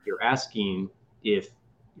in? You're asking if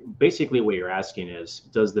basically what you're asking is,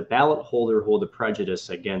 does the ballot holder hold a prejudice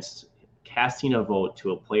against casting a vote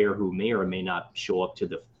to a player who may or may not show up to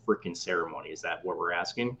the freaking ceremony? Is that what we're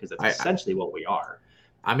asking? Because that's essentially what we are.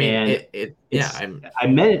 I mean, I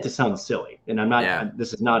meant it to sound silly, and I'm not.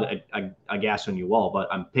 This is not a gas on you all, but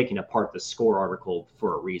I'm picking apart the Score article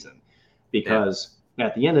for a reason, because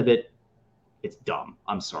at the end of it, it's dumb.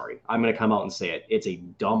 I'm sorry. I'm going to come out and say it. It's a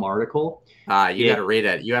dumb article. You got to read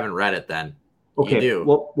it. You haven't read it then. Okay. You do.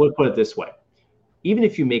 Well, we'll put it this way. Even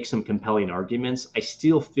if you make some compelling arguments, I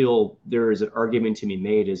still feel there is an argument to be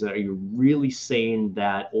made. Is that, are you really saying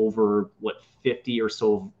that over 50 or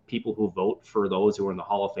so people who vote for those who are in the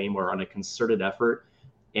Hall of Fame are on a concerted effort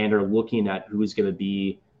and are looking at who's going to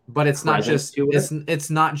be? But it's not just it's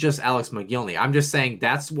not just Alex Mogilny. I'm just saying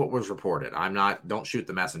that's what was reported. I'm not. Don't shoot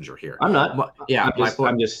the messenger here. I'm not.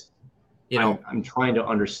 I'm just I'm trying to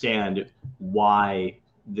understand why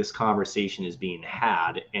this conversation is being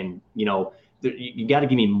had, and you got to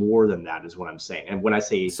give me more than that, is what I'm saying. And when I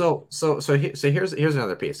say so here's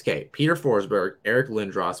another piece. Okay, Peter Forsberg, Eric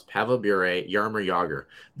Lindros, Pavel Bure, Jaromir Jagr.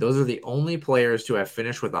 Those are the only players to have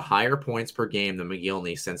finished with a higher points per game than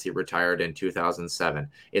Mogilny since he retired in 2007.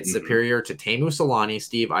 It's superior to Teemu Selanne,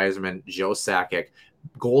 Steve Yzerman, Joe Sakic.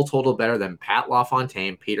 Goal total better than Pat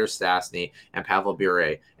LaFontaine, Peter Stastny, and Pavel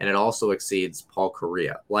Bure, and it also exceeds Paul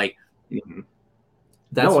Kariya.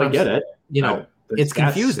 That's I get it. It's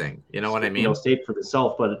confusing. You know what I mean? State for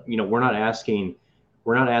itself, but we're not asking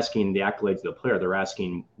the accolades of the player. They're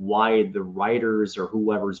asking why the writers or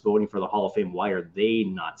whoever's voting for the Hall of Fame, why are they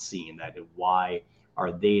not seeing that, and why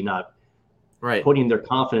are they not putting their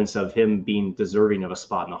confidence of him being deserving of a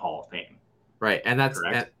spot in the Hall of Fame? Right, and that's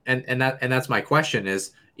and that's my question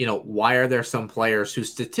is, why are there some players who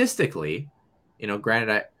statistically,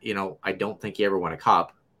 granted, I don't think he ever won a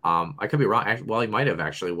cup. I could be wrong. Well, he might have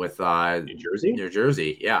actually with New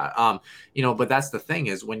Jersey. Yeah. But that's the thing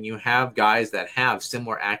is, when you have guys that have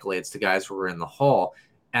similar accolades to guys who are in the Hall,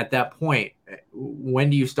 at that point, when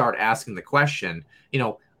do you start asking the question?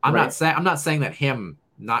 I'm not saying that him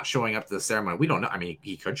not showing up to the ceremony, we don't know. I mean,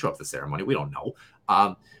 he could show up to the ceremony. We don't know.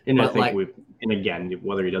 And I think and again,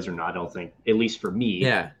 whether he does or not, I don't think, at least for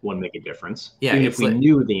me, wouldn't make a difference. Yeah. Even if we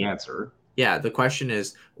knew the answer. Yeah, the question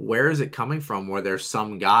is, where is it coming from? Where there's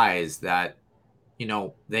some guys that,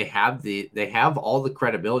 they have all the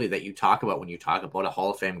credibility that you talk about when you talk about a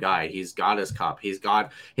Hall of Fame guy. He's got his cup, he's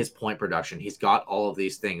got his point production, he's got all of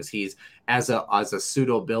these things. He's as a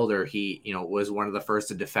pseudo builder, he was one of the first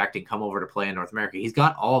to defect and come over to play in North America. He's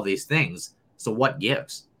got all of these things. So what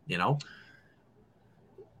gives?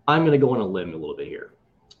 I'm going to go on a limb a little bit here,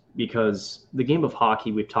 because the game of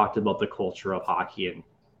hockey, we've talked about the culture of hockey and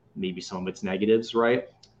maybe some of its negatives, right?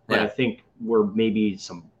 But I think we're maybe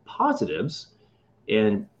some positives,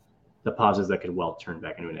 and the positives that could well turn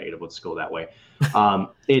back into a negative. Let's go that way.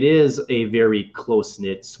 It is a very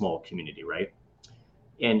close-knit, small community, right?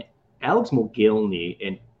 And Alex Mogilny,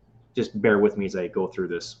 and just bear with me as I go through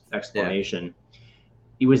this explanation,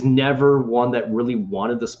 he was never one that really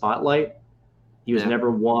wanted the spotlight. He was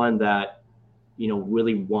never one that,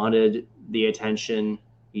 really wanted the attention.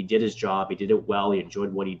 He did his job. He did it well. He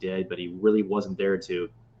enjoyed what he did, but he really wasn't there to,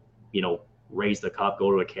 raise the cup,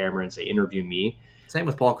 go to a camera and say, interview me. Same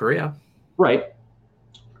with Paul Kariya. Right.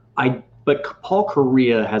 But Paul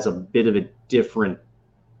Kariya has a bit of a different,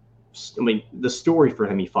 the story for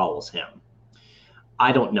him, he follows him.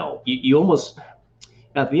 I don't know. You almost,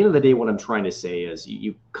 at the end of the day, what I'm trying to say is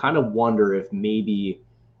you kind of wonder if maybe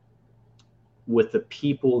with the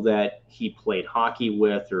people that he played hockey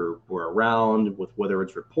with or were around, with whether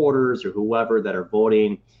it's reporters or whoever that are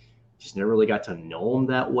voting, just never really got to know him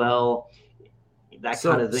that well. That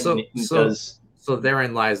kind of thing. So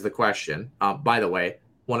therein lies the question. By the way,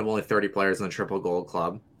 one of only 30 players in the Triple Gold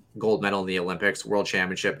Club. gold medal in the Olympics, World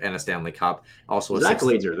Championship, and a Stanley Cup. Also, his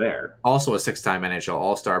accolades are there. Also a 6-time NHL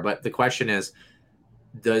All-Star. But the question is,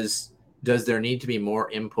 does there need to be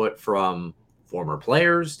more input from former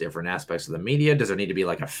players, different aspects of the media? Does there need to be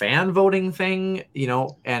like a fan voting thing?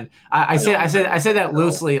 And I say that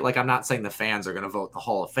loosely. Like, I'm not saying the fans are going to vote the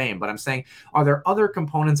Hall of Fame, but I'm saying, are there other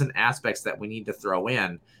components and aspects that we need to throw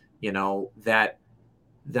in, that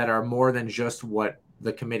are more than just what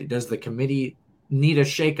the committee does? The committee need a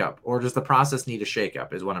shakeup, or does the process need a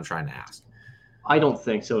shakeup, is what I'm trying to ask. I don't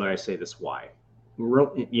think so. And I say this why.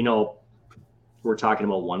 We're talking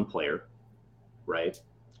about one player, right?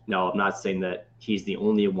 Now, I'm not saying that he's the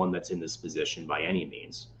only one that's in this position by any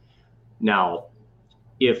means. Now,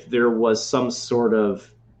 if there was some sort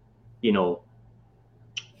of,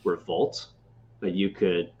 revolt that you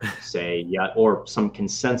could say, yeah, or some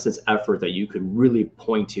consensus effort that you could really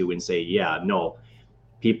point to and say, yeah, no,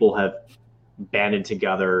 people have banded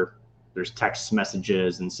together, there's text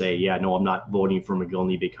messages, and say, yeah, no, I'm not voting for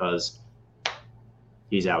Mogilny because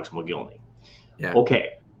he's Alex Mogilny. Yeah.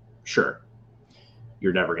 Okay, sure.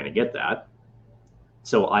 You're never going to get that.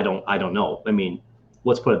 So I don't know. I mean,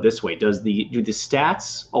 let's put it this way. Do the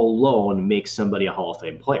stats alone make somebody a Hall of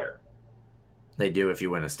Fame player? They do if you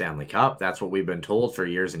win a Stanley Cup. That's what we've been told for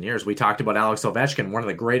years and years. We talked about Alex Ovechkin, one of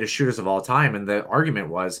the greatest shooters of all time, and the argument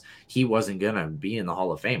was he wasn't going to be in the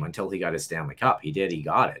Hall of Fame until he got his Stanley Cup. He did. He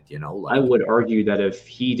got it, I would argue that if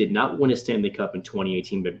he did not win a Stanley Cup in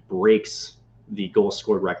 2018 but breaks the goal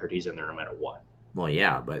scored record, he's in there no matter what. Well,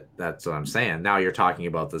 yeah, but that's what I'm saying. Now you're talking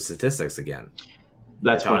about the statistics again.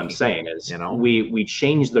 That's what I'm saying is, we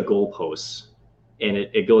changed the goalposts, and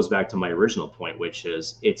it goes back to my original point, which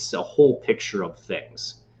is it's a whole picture of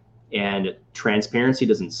things, and transparency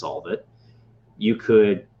doesn't solve it. You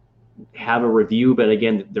could have a review, but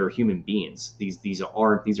again, they're human beings. These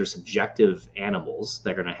are subjective animals.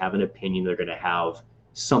 They're going to have an opinion. They're going to have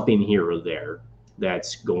something here or there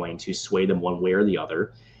that's going to sway them one way or the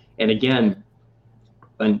other. And again,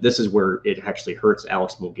 and this is where it actually hurts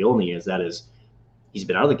Alex Mogilny, is he's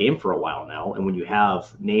been out of the game for a while now. And when you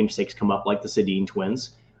have namesakes come up like the Sedin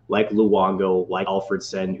twins, like Luongo, like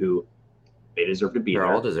Alfredson, who they deserve to be there.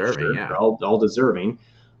 They're all deserving, sure, yeah. They're all deserving.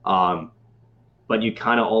 But you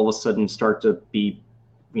kind of all of a sudden start to be,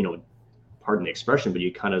 pardon the expression, but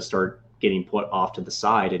you kind of start getting put off to the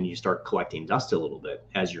side and you start collecting dust a little bit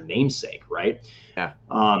as your namesake, right? Yeah.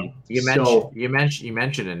 You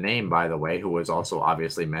mentioned a name, by the way, who was also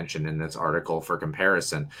obviously mentioned in this article for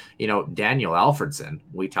comparison. Daniel Alfredson,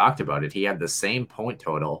 we talked about it. He had the same point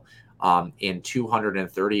total in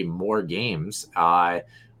 230 more games.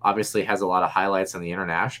 Obviously has a lot of highlights on the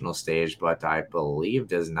international stage, but I believe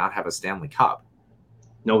does not have a Stanley Cup.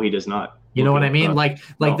 No, he does not. You know what I mean?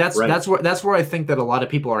 That's right. That's where I think that a lot of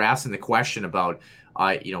people are asking the question about,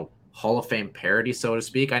 Hall of Fame parity, so to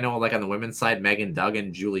speak. I know, like, on the women's side, Megan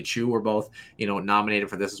Duggan, Julie Chu were both, nominated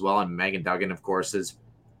for this as well. And Megan Duggan, of course, is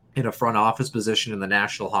in a front office position in the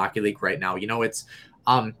National Hockey League right now. It's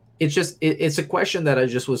a question that I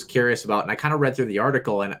just was curious about. And I kind of read through the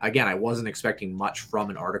article. And again, I wasn't expecting much from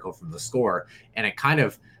an article from The Score. And it kind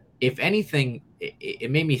of, if anything,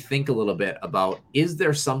 it made me think a little bit about, is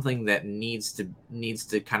there something that needs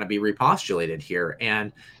to kind of be repostulated here?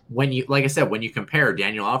 And when you compare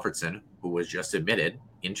Daniel Alfredson, who was just admitted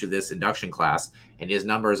into this induction class, and his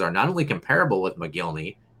numbers are not only comparable with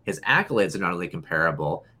Mogilny, his accolades are not only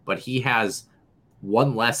comparable, but he has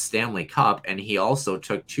one less Stanley Cup, and he also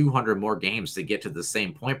took 200 more games to get to the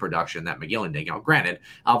same point production that Mogilny did. Granted,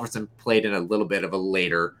 Alfredson played in a little bit of a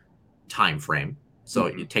later time frame, so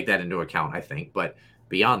you take that into account, I think. But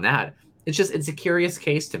beyond that, it's a curious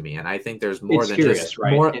case to me, and I think there's more than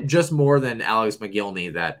more than Alex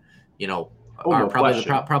Mogilny that are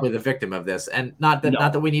probably the victim of this. And not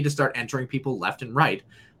that we need to start entering people left and right,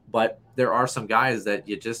 but there are some guys that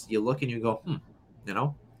you look and you go,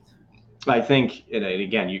 I think, and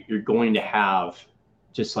again, you're going to have,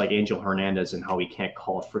 just like Angel Hernandez and how he can't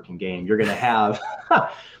call a freaking game, you're going to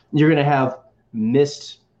have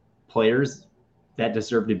missed players that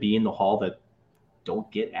deserve to be in the Hall that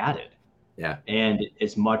don't get added. Yeah. And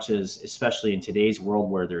as much as, especially in today's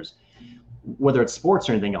world where there's, whether it's sports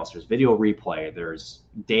or anything else, there's video replay, there's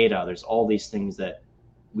data, there's all these things that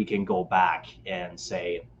we can go back and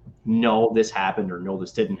say, no, this happened, or no,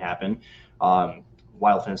 this didn't happen.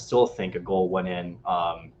 Wild fans still think a goal went in.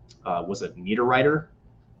 Was it Niederreiter?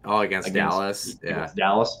 Oh, against Dallas. Against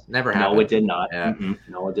Dallas. Never happened. No, it did not. Yeah.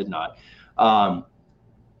 No, it did not.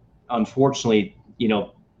 Unfortunately,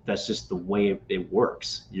 that's just the way it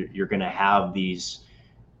works. You're going to have these,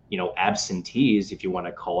 absentees, if you want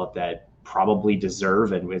to call it that, probably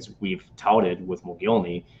deserve, and as we've touted with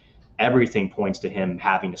Mogilny, everything points to him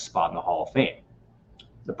having a spot in the Hall of Fame.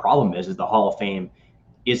 The problem is the Hall of Fame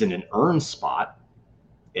isn't an earned spot,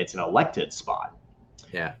 it's an elected spot.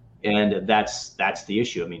 Yeah. And that's the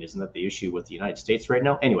issue. I mean, isn't that the issue with the United States right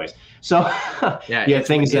now? Anyways, so yeah,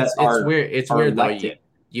 things that are weird. It's are weird elected. though.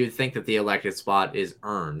 You'd think that the elected spot is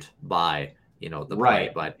earned by, you know, the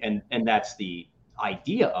right, play, but and that's the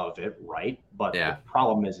idea of it, right? But yeah. the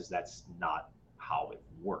problem is that's not how it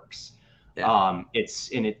works. Yeah.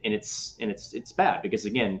 It's bad because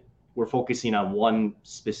again, we're focusing on one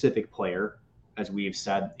specific player. As we've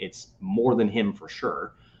said, it's more than him for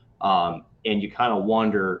sure. And you kind of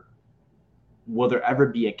wonder, will there ever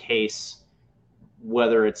be a case,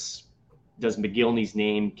 whether it's, does Mogilny's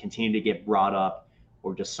name continue to get brought up,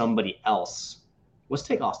 or does somebody else? Let's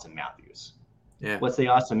take Austin Matthews. Yeah. Let's say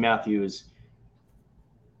Austin Matthews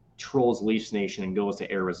trolls Leafs Nation and goes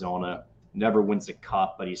to Arizona, never wins a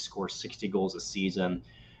cup, but he scores 60 goals a season.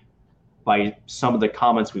 By some of the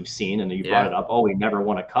comments we've seen, and you brought it up, oh, he never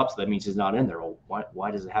won a cup, so that means he's not in there. Well,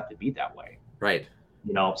 why does it have to be that way? Right.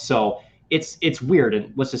 You know, so it's weird.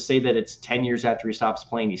 And let's just say that it's 10 years after he stops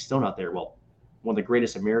playing, he's still not there. Well, one of the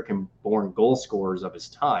greatest American-born goal scorers of his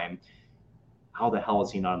time, how the hell is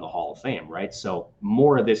he not in the Hall of Fame, right? So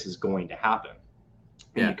more of this is going to happen.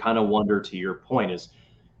 And you kind of wonder, to your point, is,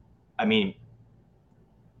 I mean,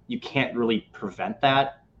 you can't really prevent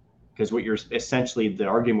that, because what you're essentially, the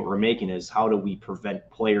argument we're making is, how do we prevent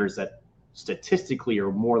players that statistically are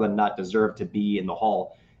more than not deserve to be in the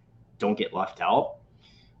Hall don't get left out?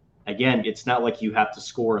 Again, it's not like you have to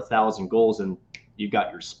score 1,000 goals and you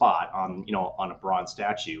got your spot on, you know, on a bronze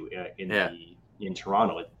statue in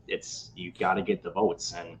Toronto. It's you got to get the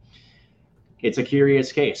votes, and it's a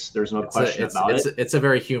curious case. There's no question about it. It's a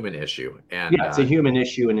very human issue, and it's a human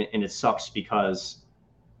issue, and it sucks because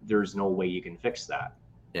there's no way you can fix that.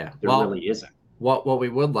 Yeah, there really isn't. What we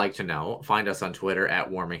would like to know, find us on Twitter at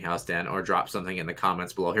WarmingHouseDan, or drop something in the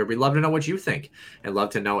comments below here. We'd love to know what you think, and love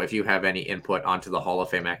to know if you have any input onto the Hall of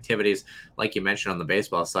Fame activities. Like you mentioned on the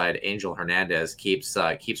baseball side, Angel Hernandez keeps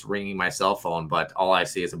ringing my cell phone, but all I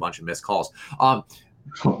see is a bunch of missed calls. Oh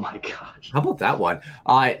my gosh! How about that one?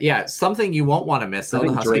 Yeah, something you won't want to miss. I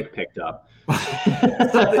think Drake picked up.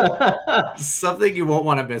 something you won't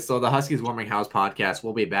want to miss. So the Huskies Warming House podcast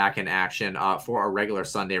will be back in action for a regular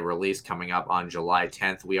Sunday release coming up on July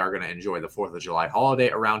 10th. We are going to enjoy the 4th of July holiday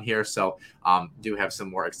around here, so do have some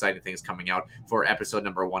more exciting things coming out for episode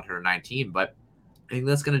number 119. But I think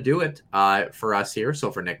that's going to do it for us here.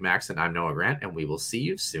 So for Nick Maxon, I'm Noah Grant, and we will see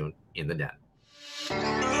you soon in the den.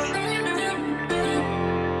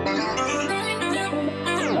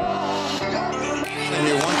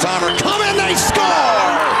 Your one-timer coming, they score!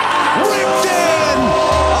 Ripped in!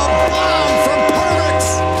 A bomb from Parvix!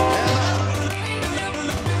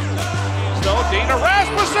 So Dana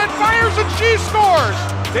Rasmussen fires and she scores!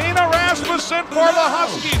 Dana Rasmussen for the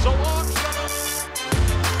Huskies alongside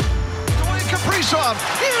Dwayne Kaprizov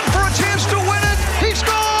in for a chance to win it! He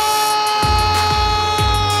scores!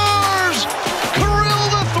 Kirill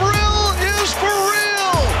the Thrill is for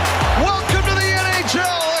real! Welcome to the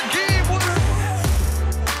NHL!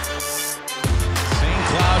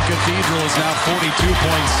 Cathedral is now 42.6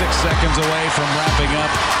 seconds away from wrapping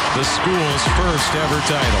up the school's first ever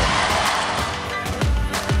title.